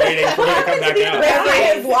nothing, waiting for her to come back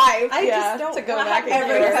out? His wife. I just don't to go back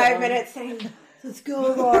every 5 minutes saying, "Let's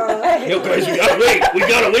go, Laura." Yo, guys, we gotta wait. We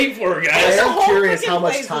gotta wait for her, guys. I am curious how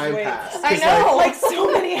much time passed. I know, like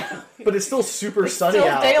so many hours. But it's still super sunny still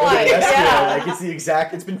out. daylight, Like it's the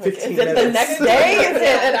exact. It's been 15 minutes. Is it the next day? Is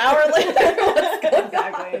it an hour later?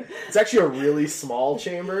 Exactly. It's actually a really small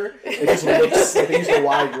chamber. It just looks like they used a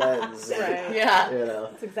wide lens. Right. Yeah.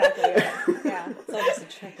 That's exactly right. Yeah. It's almost a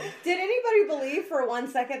trick. Did anybody believe for 1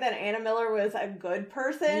 second that Anna Miller was a good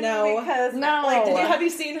person? No. Because no. Have you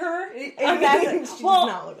seen her? Exactly. She does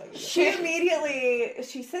not look like she immediately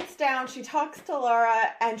sits down, she talks to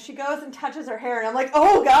Laura, and she goes and touches her hair, and I'm like,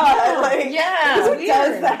 oh god. Like, who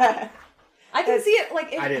does that? I can see it.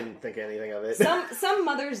 Like I didn't think anything of it. Some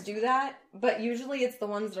mothers do that, but usually it's the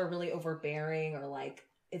ones that are really overbearing or like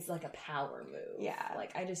it's like a power move. Yeah.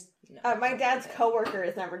 Like, I just... No, my dad's coworker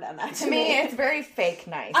has never done that To me, it's very fake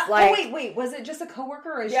nice. Wait. Was it just a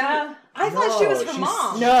coworker? Or Yeah. I thought she was her she's-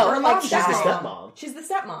 mom. No, Or, like, she's She's the stepmom. stepmom. She's the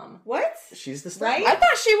stepmom. What? She's the stepmom. Right? I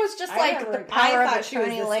thought she was just I like never- the power I of thought the she was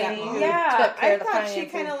tiny the lady. stepmom. who Yeah, took care I of the thought she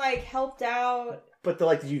finances. kind of like helped out.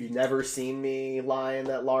 But you've never seen me line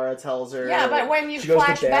that Laura tells her. Yeah, but when you she goes to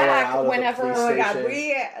flash bail her back, out of the whenever- police Oh my god, station.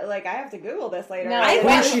 I have to Google this later. No. Who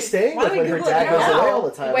When- is she staying why with don't when we her Google dad it goes now? away all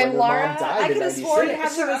the time? When her Laura- mom died I in could have sworn it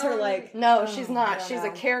 96. had to was her, like... No, she's I not. don't She's a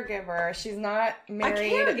know. caregiver. She's not A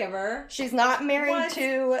married. caregiver. She's not married What?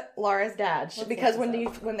 to Laura's dad What's because the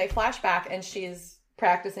when they flash back and she's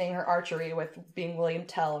practicing her archery with being William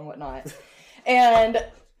Tell and whatnot, and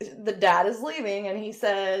the dad is leaving and he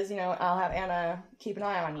says, I'll have Anna keep an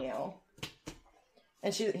eye on you.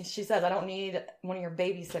 And she says, I don't need one of your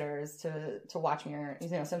babysitters to watch me or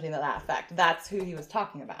something to that effect. That's who he was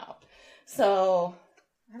talking about. So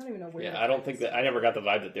I don't even know where. Yeah, I don't think that I never got the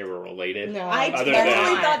vibe that they were related. no, I Other totally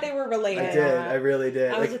than- thought they were related. I did. I really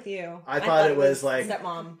did. I was Like, with you. I thought it was like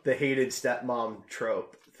stepmom. the hated stepmom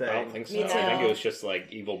trope thing. I don't think so. Me I too. think it was just like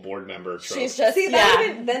evil board member trope. she's just See,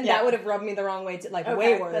 that would have rubbed me the wrong way. Like Okay,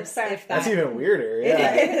 way worse. that's fair. If that, That's even weirder. It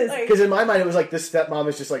Yeah. is. Because in my mind, it was like this stepmom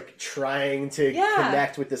is just like trying to Yeah.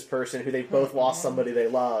 connect with this person who they both lost somebody they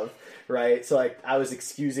love, right? So like I was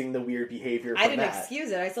excusing the weird behavior. From I didn't that.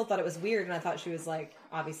 excuse it. I still thought it was weird, and I thought she was like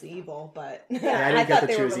obviously evil. But I didn't I get thought that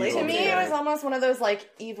they she were was related. evil. To me, Yeah. it was almost one of those like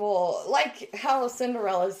evil, like how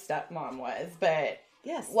Cinderella's stepmom was, but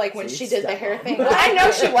Yes. like when See, she did the hair stepmom. thing. Well, I know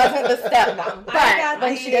she wasn't the stepmom, I but got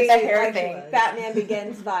when the, she did the hair like, thing, Batman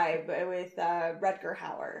Begins vibe with Rutger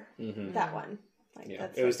Hauer. Mhm. That one. Like, Yeah,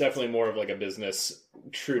 that's it was what- definitely more of like a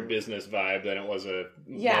true business vibe than it was a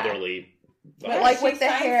Yeah. motherly. but vibe. like she with the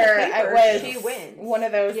signs the hair, paper, it she was wins. one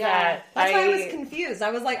of those Yeah, that that's why I was confused. I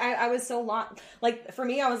was like, I was so lost. Like for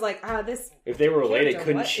me, I was like, this. If they were related, Character,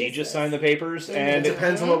 couldn't what she is just this? sign the papers? It And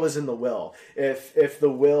depends on what was in the will. If the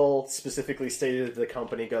will specifically stated the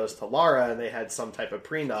company goes to Laura and they had some type of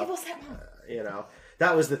prenup, evil stepmom.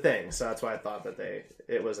 that was the thing. So that's why I thought that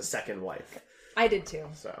it was a second wife. I did too.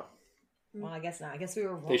 So Well, I guess not. I guess we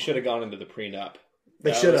were wrong. they should have gone into the prenup. they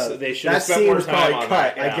That should was- have. They should have That spent scene more was time probably on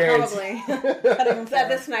cut. that. Yeah. I guarantee. Probably. Is that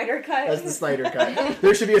the Snyder cut? That's the Snyder cut.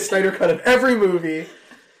 There should be a Snyder cut of every movie.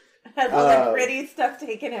 Has all the gritty stuff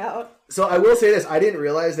taken out. So I will say this: I didn't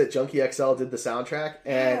realize that Junkie XL did the soundtrack,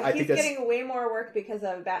 and I He's think that's. getting way more work because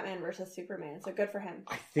of Batman versus Superman. So good for him.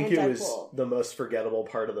 I think And it was Deadpool. the most forgettable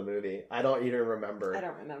part of the movie. I don't even remember. I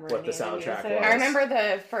don't remember what any the of the soundtrack music. was. I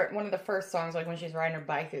remember one of the first songs, like when she's riding her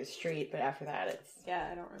bike through the street, but after that, it's Yeah,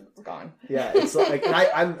 I don't remember. gone. Yeah, it's like and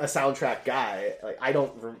I'm a soundtrack guy. Like I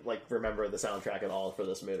don't remember the soundtrack at all for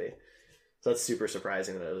this movie, so that's super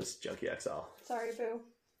surprising that it was Junkie XL. Sorry, boo.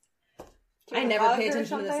 Do I you want a never hug pay or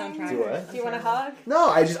attention to the something? soundtrack. Do what? Do you want a hug? No,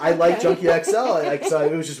 I like Junkie XL. Like so,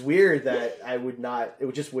 it was just weird that I would not.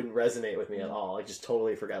 It just wouldn't resonate with me at all. Like just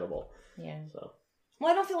totally forgettable. Yeah. So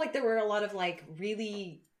Well, I don't feel like there were a lot of like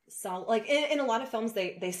really solid. Like in a lot of films,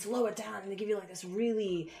 they slow it down and they give you like this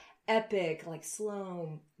really epic, like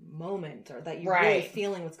slow moment, or that you're really Right.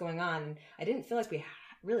 feeling what's going on. I didn't feel like we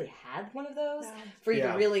really had one of those No. for you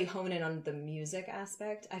Yeah. to really hone in on the music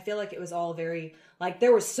aspect. I feel like it was all very like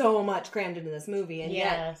there was so much crammed into this movie, and yet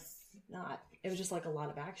Yes. not. It was just like a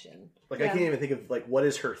lot of action. like I can't even think of like what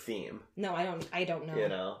is her theme. No, I don't know. You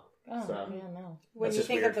know. Oh, So- yeah, no. When That's you just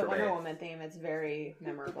think weird of the for me. Wonder Woman theme, it's very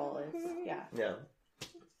memorable. It's, yeah. Yeah.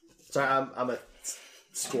 So I'm a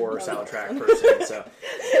score soundtrack person. So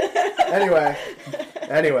anyway,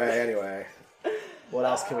 what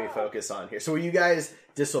else can we focus on here? So were you guys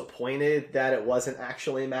disappointed that it wasn't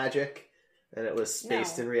actually magic and it was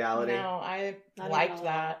spaced No. in reality? No, I Not even liked a lot.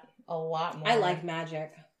 that a lot more. I like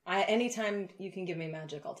magic. Anytime you can give me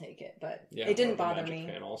magic, I'll take it. But Yeah, it didn't I'm a bother Magic me.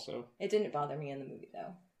 fan also. It didn't bother me in the movie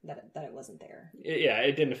though that it wasn't there.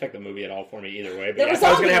 It didn't affect the movie at all for me either way. But There yeah, were if I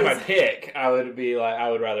was going to have my zombies. pick, I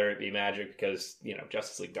would rather it be magic because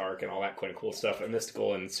Justice League Dark and all that kind of cool stuff, and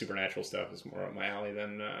mystical and supernatural stuff is more up my alley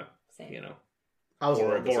than Same. I was a Or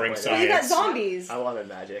little boring disappointed. You got Science. zombies. I wanted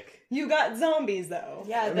magic. You got zombies though.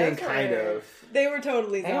 Yeah, I those mean, were, kind of. They were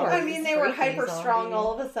totally They zombies. were. I mean, they were Freaky hyper strong zombie.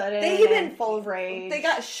 all of a sudden. They even- and full of rage. They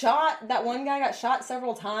got shot. That one guy got shot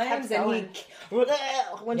several times, Kept and he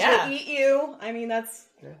when Yeah. she eat you. I mean, that's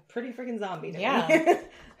pretty freaking zombie. To Yeah. me.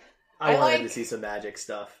 I I wanted to like- see some magic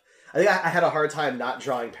stuff. I think I had a hard time not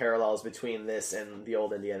drawing parallels between this and the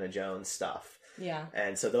old Indiana Jones stuff. yeah.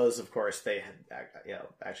 And so those, of course, they had,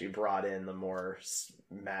 actually brought in the more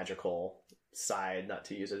magical side. Not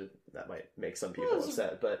to use it, that might make some people Well, it was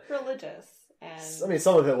upset, but religious. And I mean,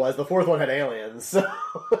 some of it was. The fourth one had aliens. So.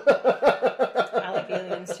 I like aliens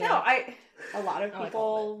opinions too. No, a lot of I like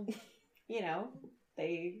people, you know,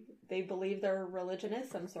 they believe their religion is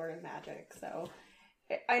some sort of magic. So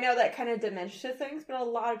I know that kind of diminishes things, but a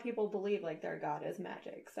lot of people believe like their god is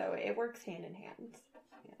magic. So it works hand in hand.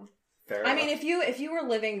 You know? Fair I enough. mean, if you were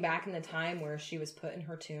living back in the time where she was put in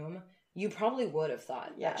her tomb, you probably would have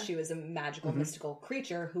thought that she was a magical, mystical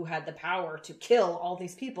creature who had the power to kill all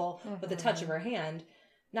these people with the touch of her hand,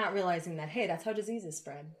 not realizing that, hey, that's how diseases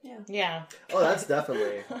spread. Yeah. Oh, that's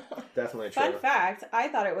definitely true. Fun fact, I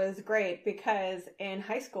thought it was great because in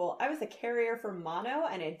high school, I was a carrier for mono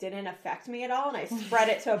and it didn't affect me at all. And I spread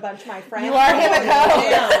it to a bunch of my friends. You are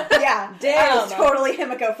Himiko. Yeah. Damn. I was totally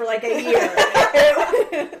Himiko for like a year.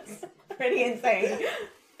 It was pretty insane.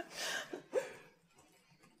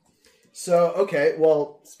 So, okay,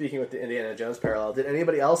 well, speaking with the Indiana Jones parallel, did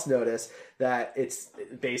anybody else notice that it's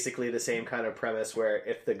basically the same kind of premise where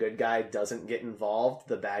if the good guy doesn't get involved,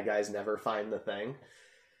 the bad guys never find the thing?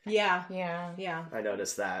 Yeah. Yeah. Yeah. I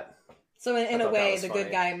noticed that. So in a thought that way, was the funny.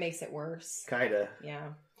 good guy makes it worse. Kind of. Yeah.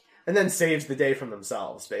 And then saves the day from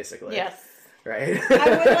themselves, basically. Yes. Right? I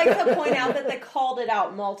would like to point out that they called it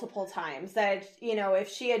out multiple times. That, you know, if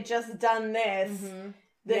she had just done this,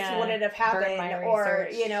 this Yeah. wouldn't have Burn my happened. Or,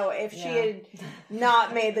 research. you know, if she had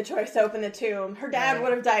not made the choice to open the tomb, her dad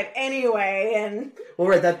would have died anyway. And Well,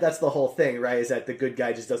 right, that's the whole thing, right? Is that the good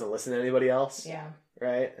guy just doesn't listen to anybody else. Yeah.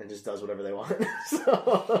 Right? And just does whatever they want.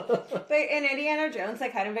 So... But in Indiana Jones, they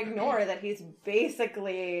kind of ignore that he's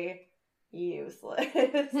basically useless.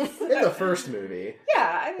 In the first movie.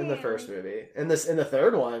 Yeah, I mean... In the first movie. In the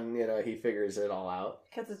third one, you know, he figures it all out.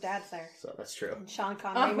 Because his dad's there. So that's true. And Sean Oh,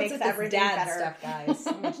 Connery what's makes with this everything dad better. stuff,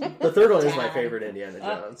 guys? The third one is my Dad. favorite Indiana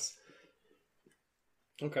Jones.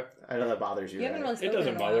 Okay. I know that bothers you. You haven't right? really It spoken doesn't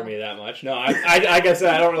in a bother while. me that much. No, I guess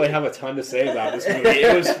I don't really have a ton to say about this movie.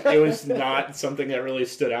 It was not something that really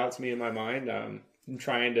stood out to me in my mind. I'm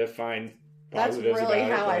trying to find That's positives really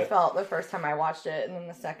about how it, I but- felt the first time I watched it, and then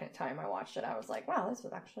the second time I watched it, I was like, "Wow, this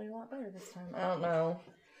was actually a lot better this time." I don't know.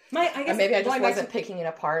 I guess And maybe I just going back wasn't picking it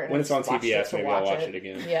apart. And When it's on just watched TBS, it to maybe I'll watch it it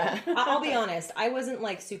again. Yeah. I'll be honest, I wasn't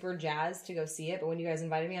like super jazzed to go see it, but when you guys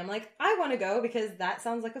invited me, I'm like, I want to go because that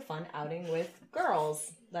sounds like a fun outing with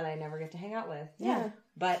girls that I never get to hang out with. Yeah.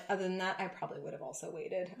 But other than that, I probably would have also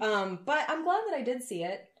waited. But I'm glad that I did see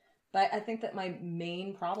it. But I think that my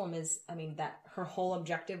main problem is, I mean, that her whole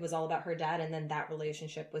objective was all about her dad, and then that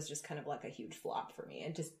relationship was just kind of like a huge flop for me.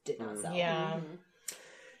 It just did not sell. Yeah.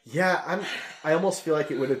 Yeah, I almost feel like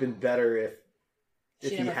it would have been better if She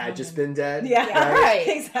he never had found just him. been dead. Yeah, Right.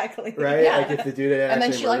 exactly. Right? Yeah. Like if the dude had And then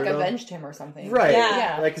actually she like murdered him. avenged him or something. Right.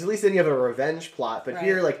 Yeah. Like, 'cause at least then you have a revenge plot. But Right.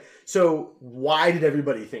 here, like, so why did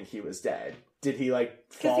everybody think he was dead? Did he, like,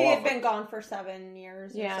 Because fall he had off? been gone for 7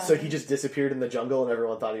 years. or Yeah. So something. he just disappeared in the jungle and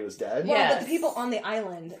everyone thought he was dead? Well, Yes. but the people on the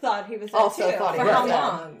island, thought he was dead Also too. thought he for was how dead.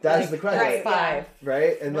 long? That is the question. Right. 5.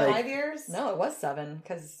 Right? And, like, 5 years? No, it was 7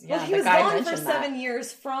 because Well, he was gone for 7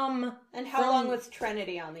 years from. And how from- long was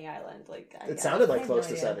Trinity on the island? Like, it sounded like have close no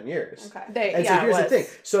to idea. 7 years. Okay. And so here's the thing.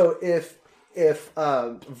 So if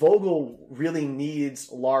Vogel really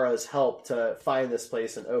needs Laura's help to find this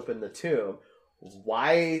place and open the tomb,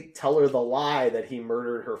 why tell her the lie that he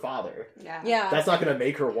murdered her father? Yeah. That's not going to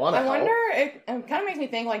make her want to I help. wonder, it kind of makes me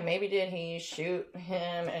think, like, maybe did he shoot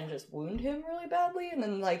him and just wound him really badly? And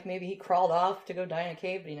then, like, maybe he crawled off to go die in a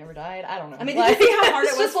cave, but he never died? I don't know. I mean, Like, did you see how hard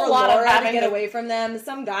it's it was just for a lot of Laura to having get to- away from them?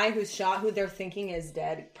 Some guy who's shot, who they're thinking is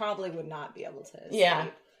dead, probably would not be able to escape. Yeah.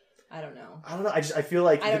 I don't know. I don't know. I feel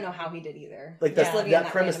like I don't know how he did either. Like Just that, living in that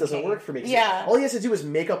premise random doesn't cave. work for me. 'Cause Yeah. all he has to do is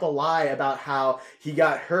make up a lie about how he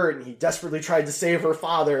got hurt and he desperately tried to save her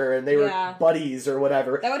father and they were Yeah. buddies or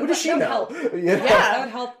whatever. That would- what does she that would know? help. You know? Yeah, that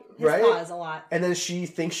would help his Right? cause a lot. And then she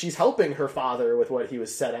thinks she's helping her father with what he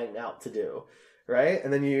was setting out to do. Right?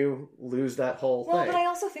 And then you lose that whole Well, thing. but I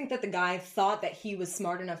also think that the guy thought that he was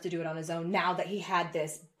smart enough to do it on his own now that he had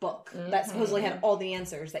this book that supposedly had all the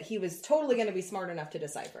answers, that he was totally going to be smart enough to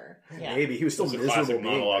decipher. Yeah. Maybe. He was still It's a miserable classic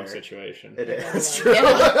being monologue there. situation. It is. It's true.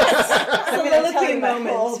 I'm gonna tell you my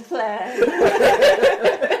moment. whole plan.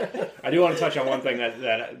 I do want to touch on one thing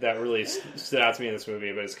that really stood out to me in this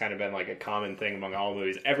movie, but it's kind of been like a common thing among all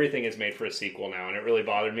movies. Everything is made for a sequel now, and it really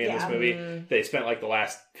bothered me in this movie. They spent like the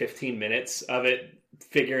last 15 minutes of it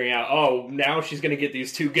figuring out, oh, now she's going to get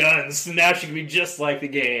these 2 guns, and now she can be just like the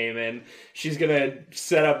game, and she's going to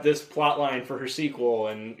set up this plot line for her sequel,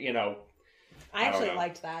 and, you know, I actually know.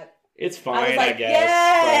 liked that. it's I fine, was I, like, guess.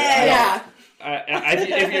 yeah!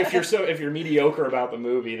 If you're mediocre about the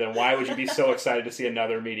movie, then why would you be so excited to see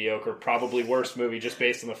another mediocre, probably worse movie just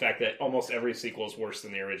based on the fact that almost every sequel is worse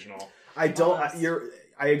than the original? I don't.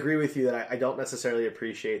 I agree with you that I don't necessarily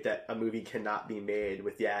appreciate that a movie cannot be made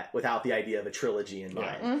without the idea of a trilogy in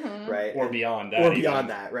mind, right? Or beyond that. Or beyond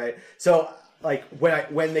that, right? So, like,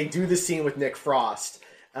 when they do the scene with Nick Frost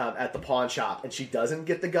at the pawn shop and she doesn't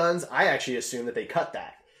get the guns, I actually assume that they cut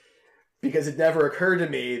that. Because it never occurred to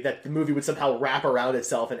me that the movie would somehow wrap around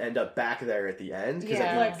itself and end up back there at the end, because it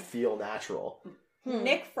didn't feel natural.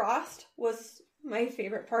 Nick Frost was my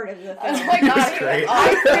favorite part of the film. Oh my god, great.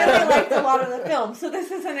 I really liked a lot of the film, so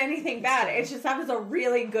this isn't anything bad. It's just that was a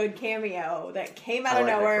really good cameo that came out of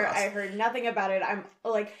nowhere. I heard nothing about it. I'm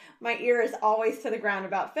like, my ear is always to the ground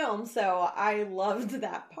about film, so I loved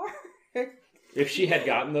that part. If she had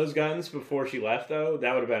gotten those guns before she left, though,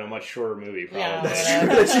 that would have been a much shorter movie, probably. Yeah.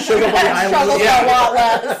 That she showed up on the island. Struggled a lot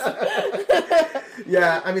less.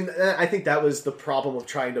 Yeah, I mean, I think that was the problem of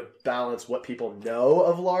trying to balance what people know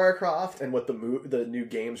of Lara Croft and what the new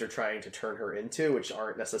games are trying to turn her into, which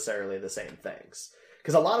aren't necessarily the same things.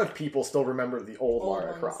 Because a lot of people still remember the old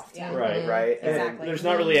Lara Croft, Right? And there's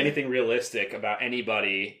not really anything realistic about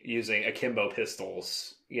anybody using akimbo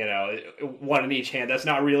pistols. You know, one in each hand. That's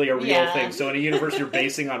not really a real thing. So in a universe you're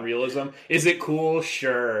basing on realism, is it cool?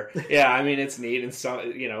 Sure. Yeah, I mean, it's neat, and some,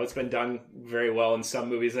 it's been done very well in some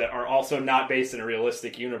movies that are also not based in a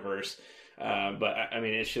realistic universe. But I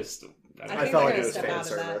mean, it's just. I felt like it was fan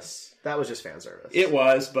service. That was just fan service. It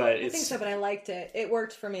was, but I think so, but I liked it. It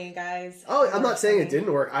worked for me, guys. Oh, I'm not saying it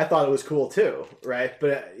didn't work. I thought it was cool too, right?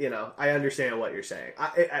 But I understand what you're saying.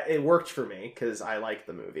 It worked for me because I liked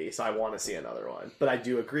the movie, so I want to see another one. But I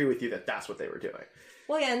do agree with you that that's what they were doing.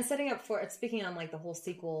 Well, yeah, and setting up for speaking on like the whole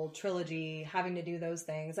sequel trilogy, having to do those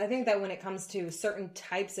things. I think that when it comes to certain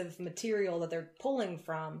types of material that they're pulling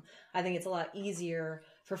from, I think it's a lot easier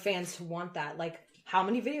for fans to want that. Like, how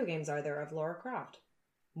many video games are there of Lara Croft?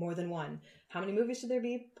 More than one. How many movies should there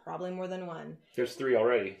be? Probably more than one. There's 3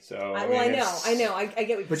 already, so... I know. I get what you're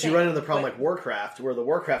saying. But you run into the problem like Warcraft, where the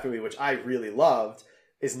Warcraft movie, which I really loved,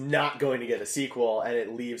 is not going to get a sequel, and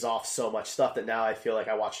it leaves off so much stuff that now I feel like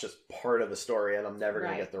I watched just part of the story, and I'm never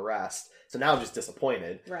going to get the rest. So now I'm just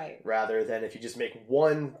disappointed. Right. Rather than if you just make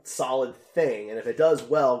one solid thing, and if it does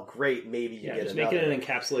well, great, maybe you get just another. make it an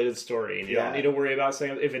encapsulated story, and you don't need to worry about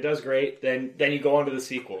saying, if it does great, then you go on to the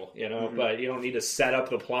sequel, but you don't need to set up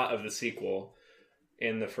the plot of the sequel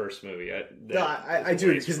in the first movie. I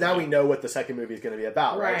do, because now we know what the second movie is going to be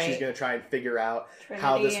about, right? She's going to try and figure out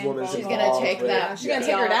how this woman's She's going to take that. She's going to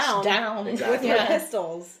take her down exactly. with her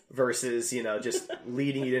pistols. Versus, just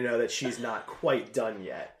leading you to know that she's not quite done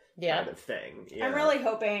yet. Kind of thing. I'm really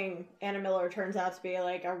hoping Anna Miller turns out to be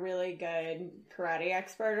like a really good karate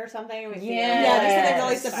expert or something. Just something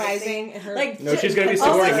really surprising. No, she's going to be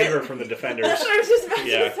Sigourney Weaver from The Defenders. That's what I was just about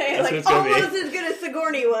to say. Like, almost as good as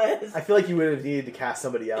Sigourney was. I feel like you would have needed to cast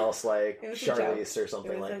somebody else, like Charlize or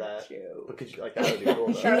something like that. But could you, that would be cool.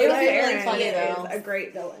 Charlize Theron funny, though. Is a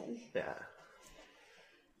great villain. Yeah.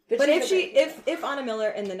 But if Anna Miller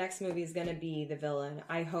in the next movie is going to be the villain,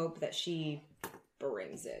 I hope that she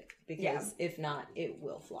brings it, because if not, it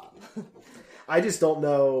will flop. I just don't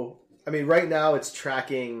know. I mean, right now it's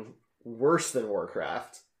tracking worse than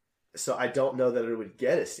Warcraft, so I don't know that it would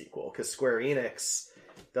get a sequel, because Square Enix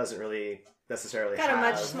doesn't really necessarily got a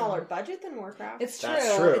much smaller budget than Warcraft. It's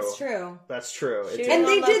true. That's true. And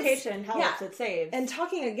they location helps. It saves. And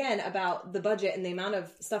talking again about the budget and the amount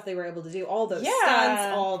of stuff they were able to do, all those stunts,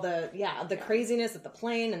 all the craziness at the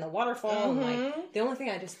plane and the waterfall. And the only thing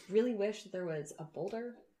I just really wish that there was a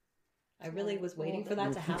boulder. I really was waiting for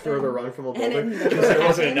that to happen. Further run from a boulder. Because there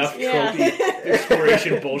wasn't enough trophy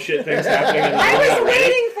exploration bullshit things happening in the I was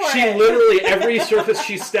waiting for it. She literally, every surface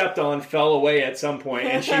she stepped on fell away at some point,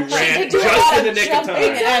 and she ran just in the nick of time.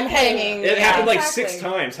 And hanging. It happened like 6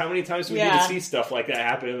 times. How many times do we need to see stuff like that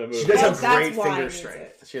happen in the movie? She does have great finger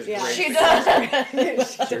strength. She has great. She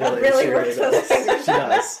does. She really works those fingers. She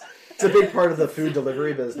does. It's a big part of the food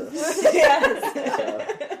delivery business.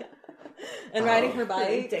 Yes. And riding her bike.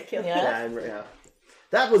 Ridiculous. Yeah.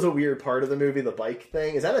 That was a weird part of the movie, the bike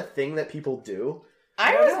thing. Is that a thing that people do?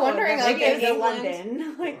 I was wondering, like, in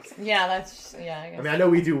London. I mean, I know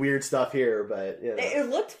we do weird stuff here, but it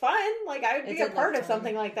looked fun. Like, I would be a part of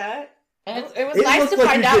something like that. And it was nice to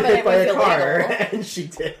find out that it was illegal. And she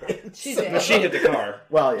did. She did. Well, she hit the car.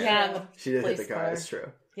 Well, she did hit the car. It's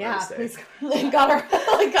true. Yeah, got her.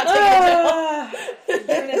 Got taken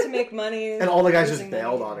doing it to make money, and all the guys just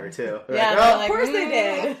bailed on her too. Of course they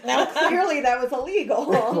did. Now clearly that was illegal.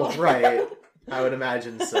 Well, right? I would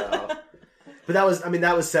imagine so. But But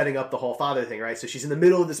that was setting up the whole father thing, right? So she's in the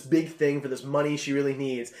middle of this big thing for this money she really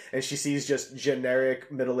needs, and she sees just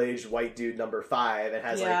generic middle-aged white dude number 5 and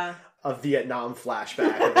has like a Vietnam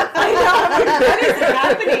flashback. I know. What is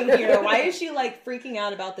happening here? Why is she like freaking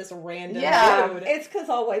out about this random dude? It's because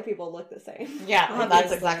all white people look the same. Yeah,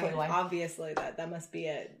 that's exactly why. Obviously, that must be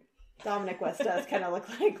it. Dominic West does kind of look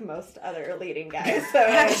like most other leading guys. So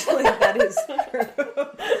Actually, that is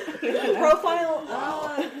true.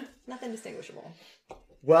 Profile, nothing distinguishable.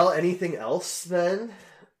 Well, anything else then?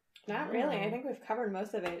 not really. I think we've covered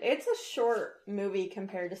most of it. It's a short movie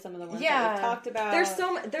compared to some of the ones that Yeah. we've talked about.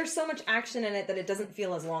 There's so much action in it that it doesn't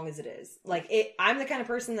feel as long as it is. Like I'm the kind of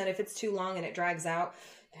person that if it's too long and it drags out,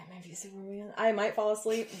 that might be super weird. I might fall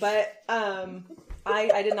asleep, but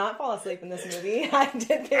I did not fall asleep in this movie. I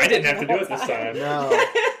didn't have to do it this time.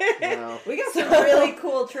 No. We got some really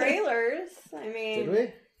cool trailers. I mean, Did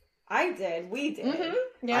we? I did. We did.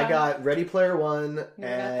 Mm-hmm. Yeah. I got Ready Player One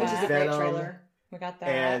and Which is a great Venom trailer. We got that.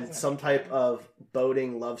 and some type of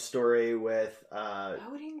boating love story with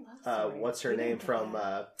Boating love story. what's her We didn't name get from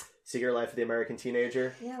that. Secret Life of the American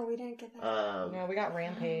Teenager. Yeah, we didn't get that. No, we got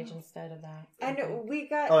Rampage instead of that. And we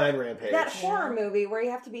got and Rampage. that horror movie where you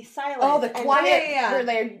have to be silent. Oh, the and- quiet yeah. where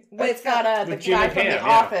they But it's got the With Jim guy and from Pam, The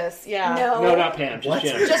yeah. Office. Yeah. No, not Pam, just What?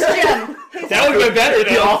 Jim. Just Jim. That would have been better,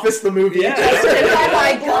 The though. Office, the movie. Yeah. Oh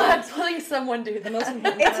my god, please someone do the most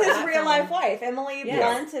It's his real life wife, Emily Yeah.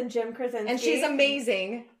 Blunt and Jim Krasinski. And she's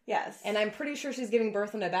amazing. Yes. And I'm pretty sure she's giving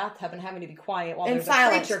birth in a bathtub and having to be quiet while In there's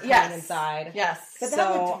silence, a creature yes. coming inside. Yes. But that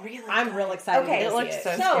So looked really I'm good. real excited. Okay, to it see looked it.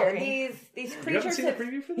 so So scary. these You haven't creatures seen the have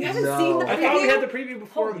preview for You this? haven't No. seen the I preview? thought we had the preview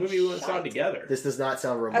before the Holy movie was shit. on together. This does not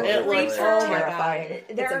sound remotely It looks familiar. Oh my terrifying.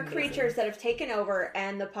 there It's are amazing. creatures that have taken over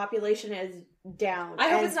and the population is down. I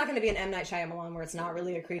hope And it's not going to be an M. Night Shyamalan where it's not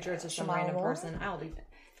really a creature, it's just some random Shyamalan? person. I'll be...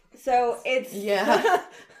 So it's Yeah.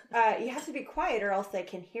 you have to be quiet or else they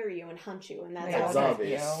can hear you and hunt you, and that's Yeah, all.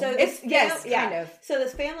 zombies. So It's- yes, yeah. kind of. So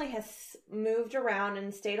this family has moved around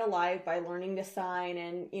and stayed alive by learning to sign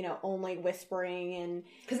and only whispering and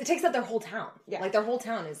Because it takes out their whole town. Yeah. Like, their whole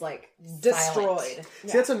town is, like, destroyed. See,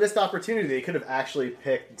 that's a missed opportunity. They could have actually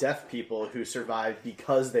picked deaf people who survived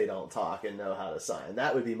because they don't talk and know how to sign.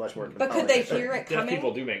 That would be much more compelling. But could they I think. hear it Deaf coming?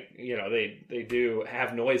 people do make, they do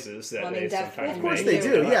have noises that Well, I mean, they deaf- sometimes of Of course make. they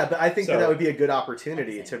do, yeah. But I think So- that would be a good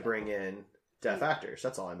opportunity to bring in deaf actors.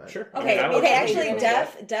 That's all I meant. Sure. Okay, I mean, okay, I would- actually, I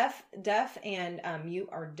would- deaf and mute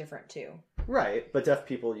are different, too. Right, but deaf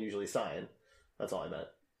people usually sign. That's all I meant.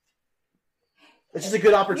 It's just a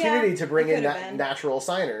good opportunity Yeah, to bring it in could have been. natural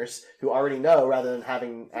signers who already know rather than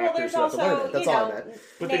having well, actors there's who have to learn also it. That's all I meant.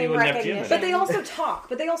 But then you name wouldn't have Jim in recognition. it. But they also talk.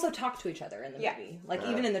 But they also talk to each other in the Yeah. movie. Like,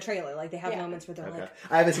 even in the trailer. Like, they have Yeah. moments where they're Okay. like...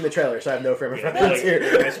 I haven't seen the trailer, so I have no frame of Yeah, reference like,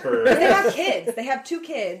 here. whisper. They have kids. They have 2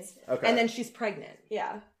 kids. Okay. And then she's pregnant.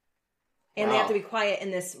 yeah. And they Wow. have to be quiet in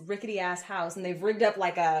this rickety-ass house. And they've rigged up,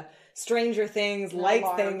 like, a Stranger Things light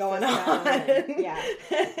Alarm thing going system. on. Yeah.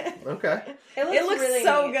 Okay. It looks, It looks really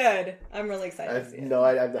so neat. good. I'm really excited to see it.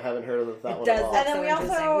 I haven't heard of that one does at all. that. And then we So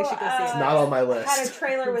interesting. also We should go see it. It's not on my list. had a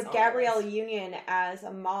trailer with It's on the Gabrielle list. Union as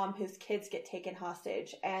a mom whose kids get taken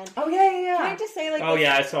hostage. And Oh, yeah. can I just say, like, Oh, this,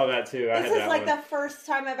 yeah, I saw that too. I this had is that like one. the first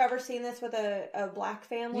time I've ever seen this with a black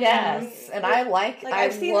family. Yes, and I Like,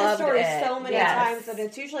 I've seen this loved story it. so many Yes. times that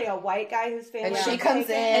it's usually a white guy whose family And is she comes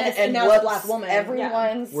taken. in and now it's a whoops black woman.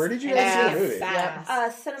 everyone's. Where did you guys see the ass. movie?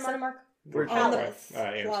 Fast. Cinemark Where'd you On go? the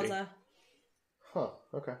AMC. Plaza. Huh,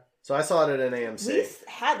 okay. So I saw it at an We AMC.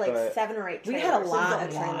 had like But- 7 or 8 We trailers. had a It was lot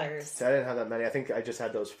of lot. trailers. See, I didn't have that many. I think I just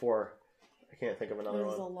had those 4. I can't think of It another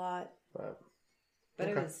was a one. lot. But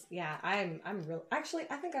Okay. it was, yeah, I'm real. Actually,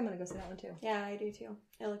 I think I'm going to go see that one, too. Yeah, I do too.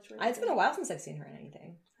 It looked really It's been a while since I've seen her in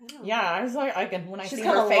anything. I know. Yeah, I was like, when I She's see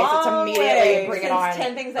come her a face, it's long immediately way bring it Since on.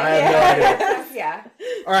 10 things I have no idea. Yeah.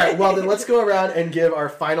 All right, well then let's go around and give our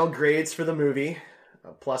final grades for the movie.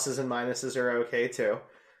 Pluses and minuses are okay too.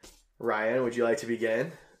 Ryan, would you like to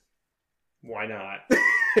begin? Why not?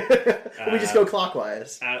 we just go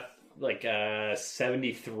clockwise. Like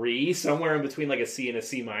 73, somewhere in between like a C and a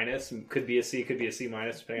C minus. Could be a C, could be a C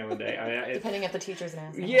minus, depending on the day. I mean, Depending if the teacher's an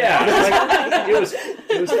ass. yeah, like, it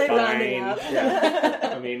was Are they rounding fine. up?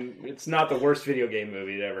 Yeah, I mean, it's not the worst video game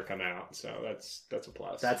movie to ever come out, so that's a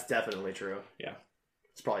plus. that's definitely true. Yeah.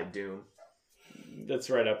 It's probably Doom. That's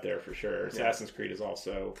right up there for sure. Assassin's Creed is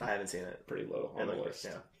also I haven't seen it. pretty low on the list.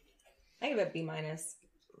 Yeah. I give it B minus.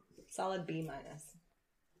 Solid B minus.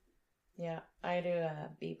 Yeah, I do a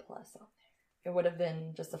B plus on there. It would have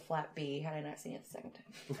been just a flat B had I not seen it the second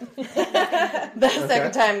time. The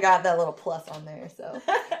second time got that little plus on there, so.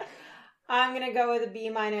 I'm going to go with a B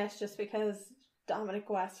minus just because Dominic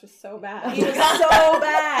West was so bad. He was so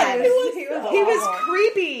bad. He was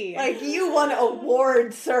creepy. Like, you won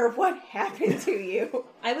awards, sir. What happened to you?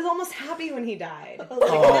 I was almost happy when he died. Like,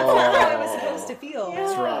 Oh. that's not how I was supposed to feel.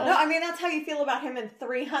 That's rough. No, I mean, that's how you feel about him in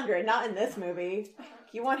 300, not in this movie.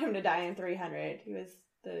 You want him to die in 300. He was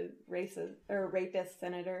the rapist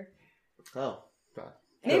senator. Oh, God.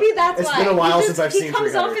 Maybe that's It's why. been a while he since I've seen He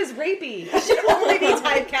comes 300. off as rapey. He should only be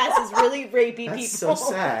typecast as really rapey That's people.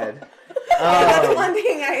 so sad. That's one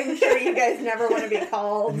thing I'm sure you guys never want to be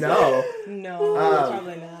called. No. No,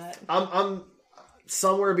 probably not. I'm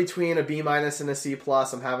somewhere between a B- and a C+.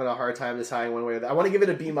 I'm having a hard time deciding one way or the other. I want to give it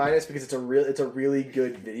a B- because it's a really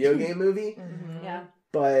good video game movie. Yeah.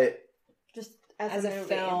 But Just as As a movie.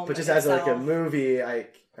 film. just as like a itself. movie, I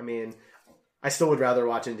mean, I still would rather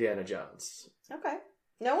watch Indiana Jones. Okay.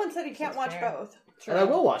 No one said you can't watch fair. both. And I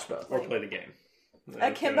will watch both. Or play the game.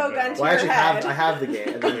 Akimbo gun to Well, I actually your head. I have the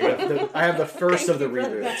game. I have the first of the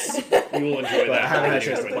reboots, You will enjoy but that. I haven't had a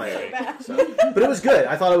chance to play it. So. But it was good.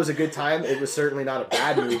 I thought it was a good time. It was certainly not a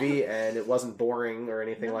bad movie, and it wasn't boring or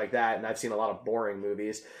anything like that. And I've seen a lot of boring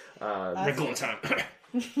movies. Wrinkle in Time.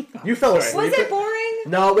 You fell asleep. Was it boring?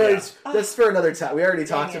 No, but that's for another time. We already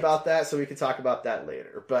talked it. about that, so we can talk about that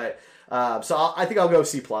later. But I think I'll go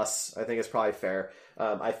C+. I think it's probably fair.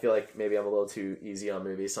 I feel like maybe I'm a little too easy on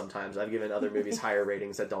movies sometimes. I've given other movies higher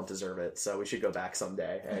ratings that don't deserve it, so we should go back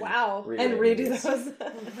someday. And Wow. And redo those.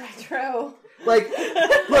 Retro. Like,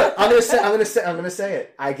 look, I'm gonna say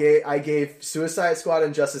it. I gave Suicide Squad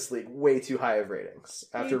and Justice League way too high of ratings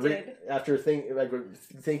after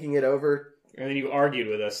thinking it over. And then you argued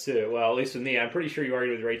with us, too. Well, at least with me. I'm pretty sure you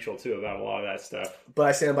argued with Rachel, too, about a lot of that stuff. But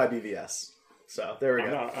I stand by BVS. So there we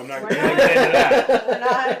go. I'm not going to get into that. We're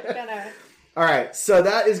not gonna. All right, so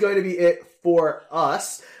that is going to be it for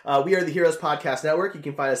us. We are the Heroes Podcast Network. You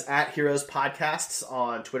can find us at Heroes Podcasts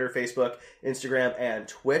on Twitter, Facebook, Instagram, and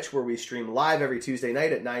Twitch, where we stream live every Tuesday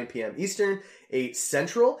night at 9 p.m. Eastern, 8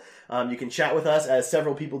 Central. You can chat with us, as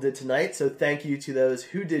several people did tonight, so thank you to those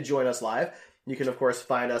who did join us live. You can, of course,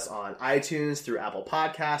 find us on iTunes, through Apple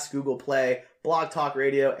Podcasts, Google Play, Blog Talk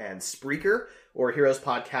Radio, and Spreaker, or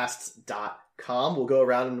heroespodcasts.com. We'll go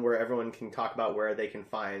around and where everyone can talk about where they can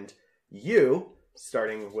find you,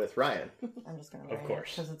 starting with Ryan. I'm just going to Of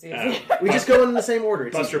course. because it's easy. We just go in the same order.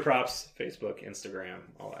 It's Buster easy. Props, Facebook, Instagram,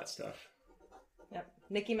 all that stuff. Yep.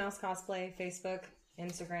 Mickey Mouse Cosplay, Facebook,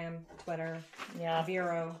 Instagram, Twitter, Yeah.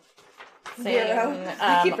 Vero. Same,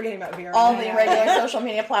 I keep forgetting about Vero. all the regular social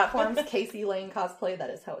media platforms. Casey Lane Cosplay, that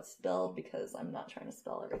is how it's spelled because I'm not trying to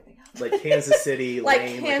spell everything out. Like Kansas City Like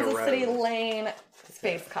Lane, Kansas like a City road. Lane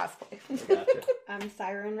space cosplay. Gotcha. I'm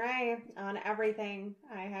Siren Ray on everything.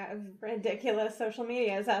 I have ridiculous social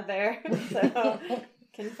medias out there, so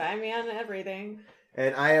can find me on everything.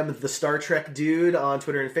 And I am the Star Trek Dude on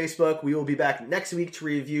Twitter and Facebook. We will be back next week to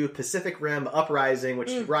review Pacific Rim Uprising,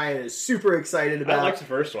 which Ryan is super excited about. I liked the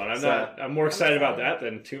first one. I'm more excited about that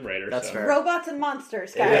than Tomb Raider. That's so. fair. Robots and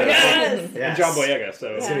monsters, guys. is. Yes. Yes. And John Boyega,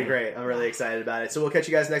 so It's going to be great. I'm really excited about it. So we'll catch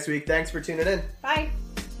you guys next week. Thanks for tuning in. Bye.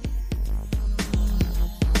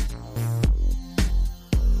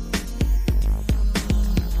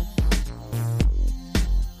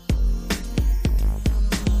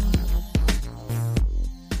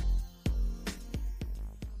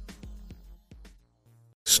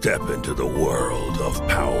 Step into the world of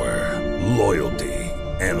power, loyalty,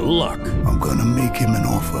 and luck. I'm gonna make him an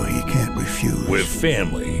offer he can't refuse. With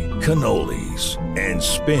family, cannolis, and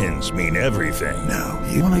spins mean everything. Now,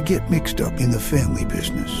 you wanna get mixed up in the family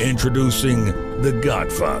business. Introducing The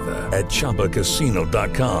Godfather at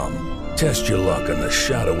ChumbaCasino.com. Test your luck in the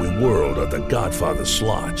shadowy world of The Godfather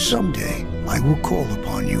slot. Someday, I will call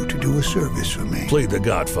upon you to do a service for me. Play The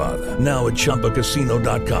Godfather now at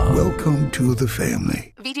ChumbaCasino.com. Welcome to the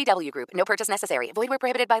family. VGW Group. No purchase necessary. Void where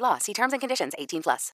prohibited by law. See terms and conditions. 18+.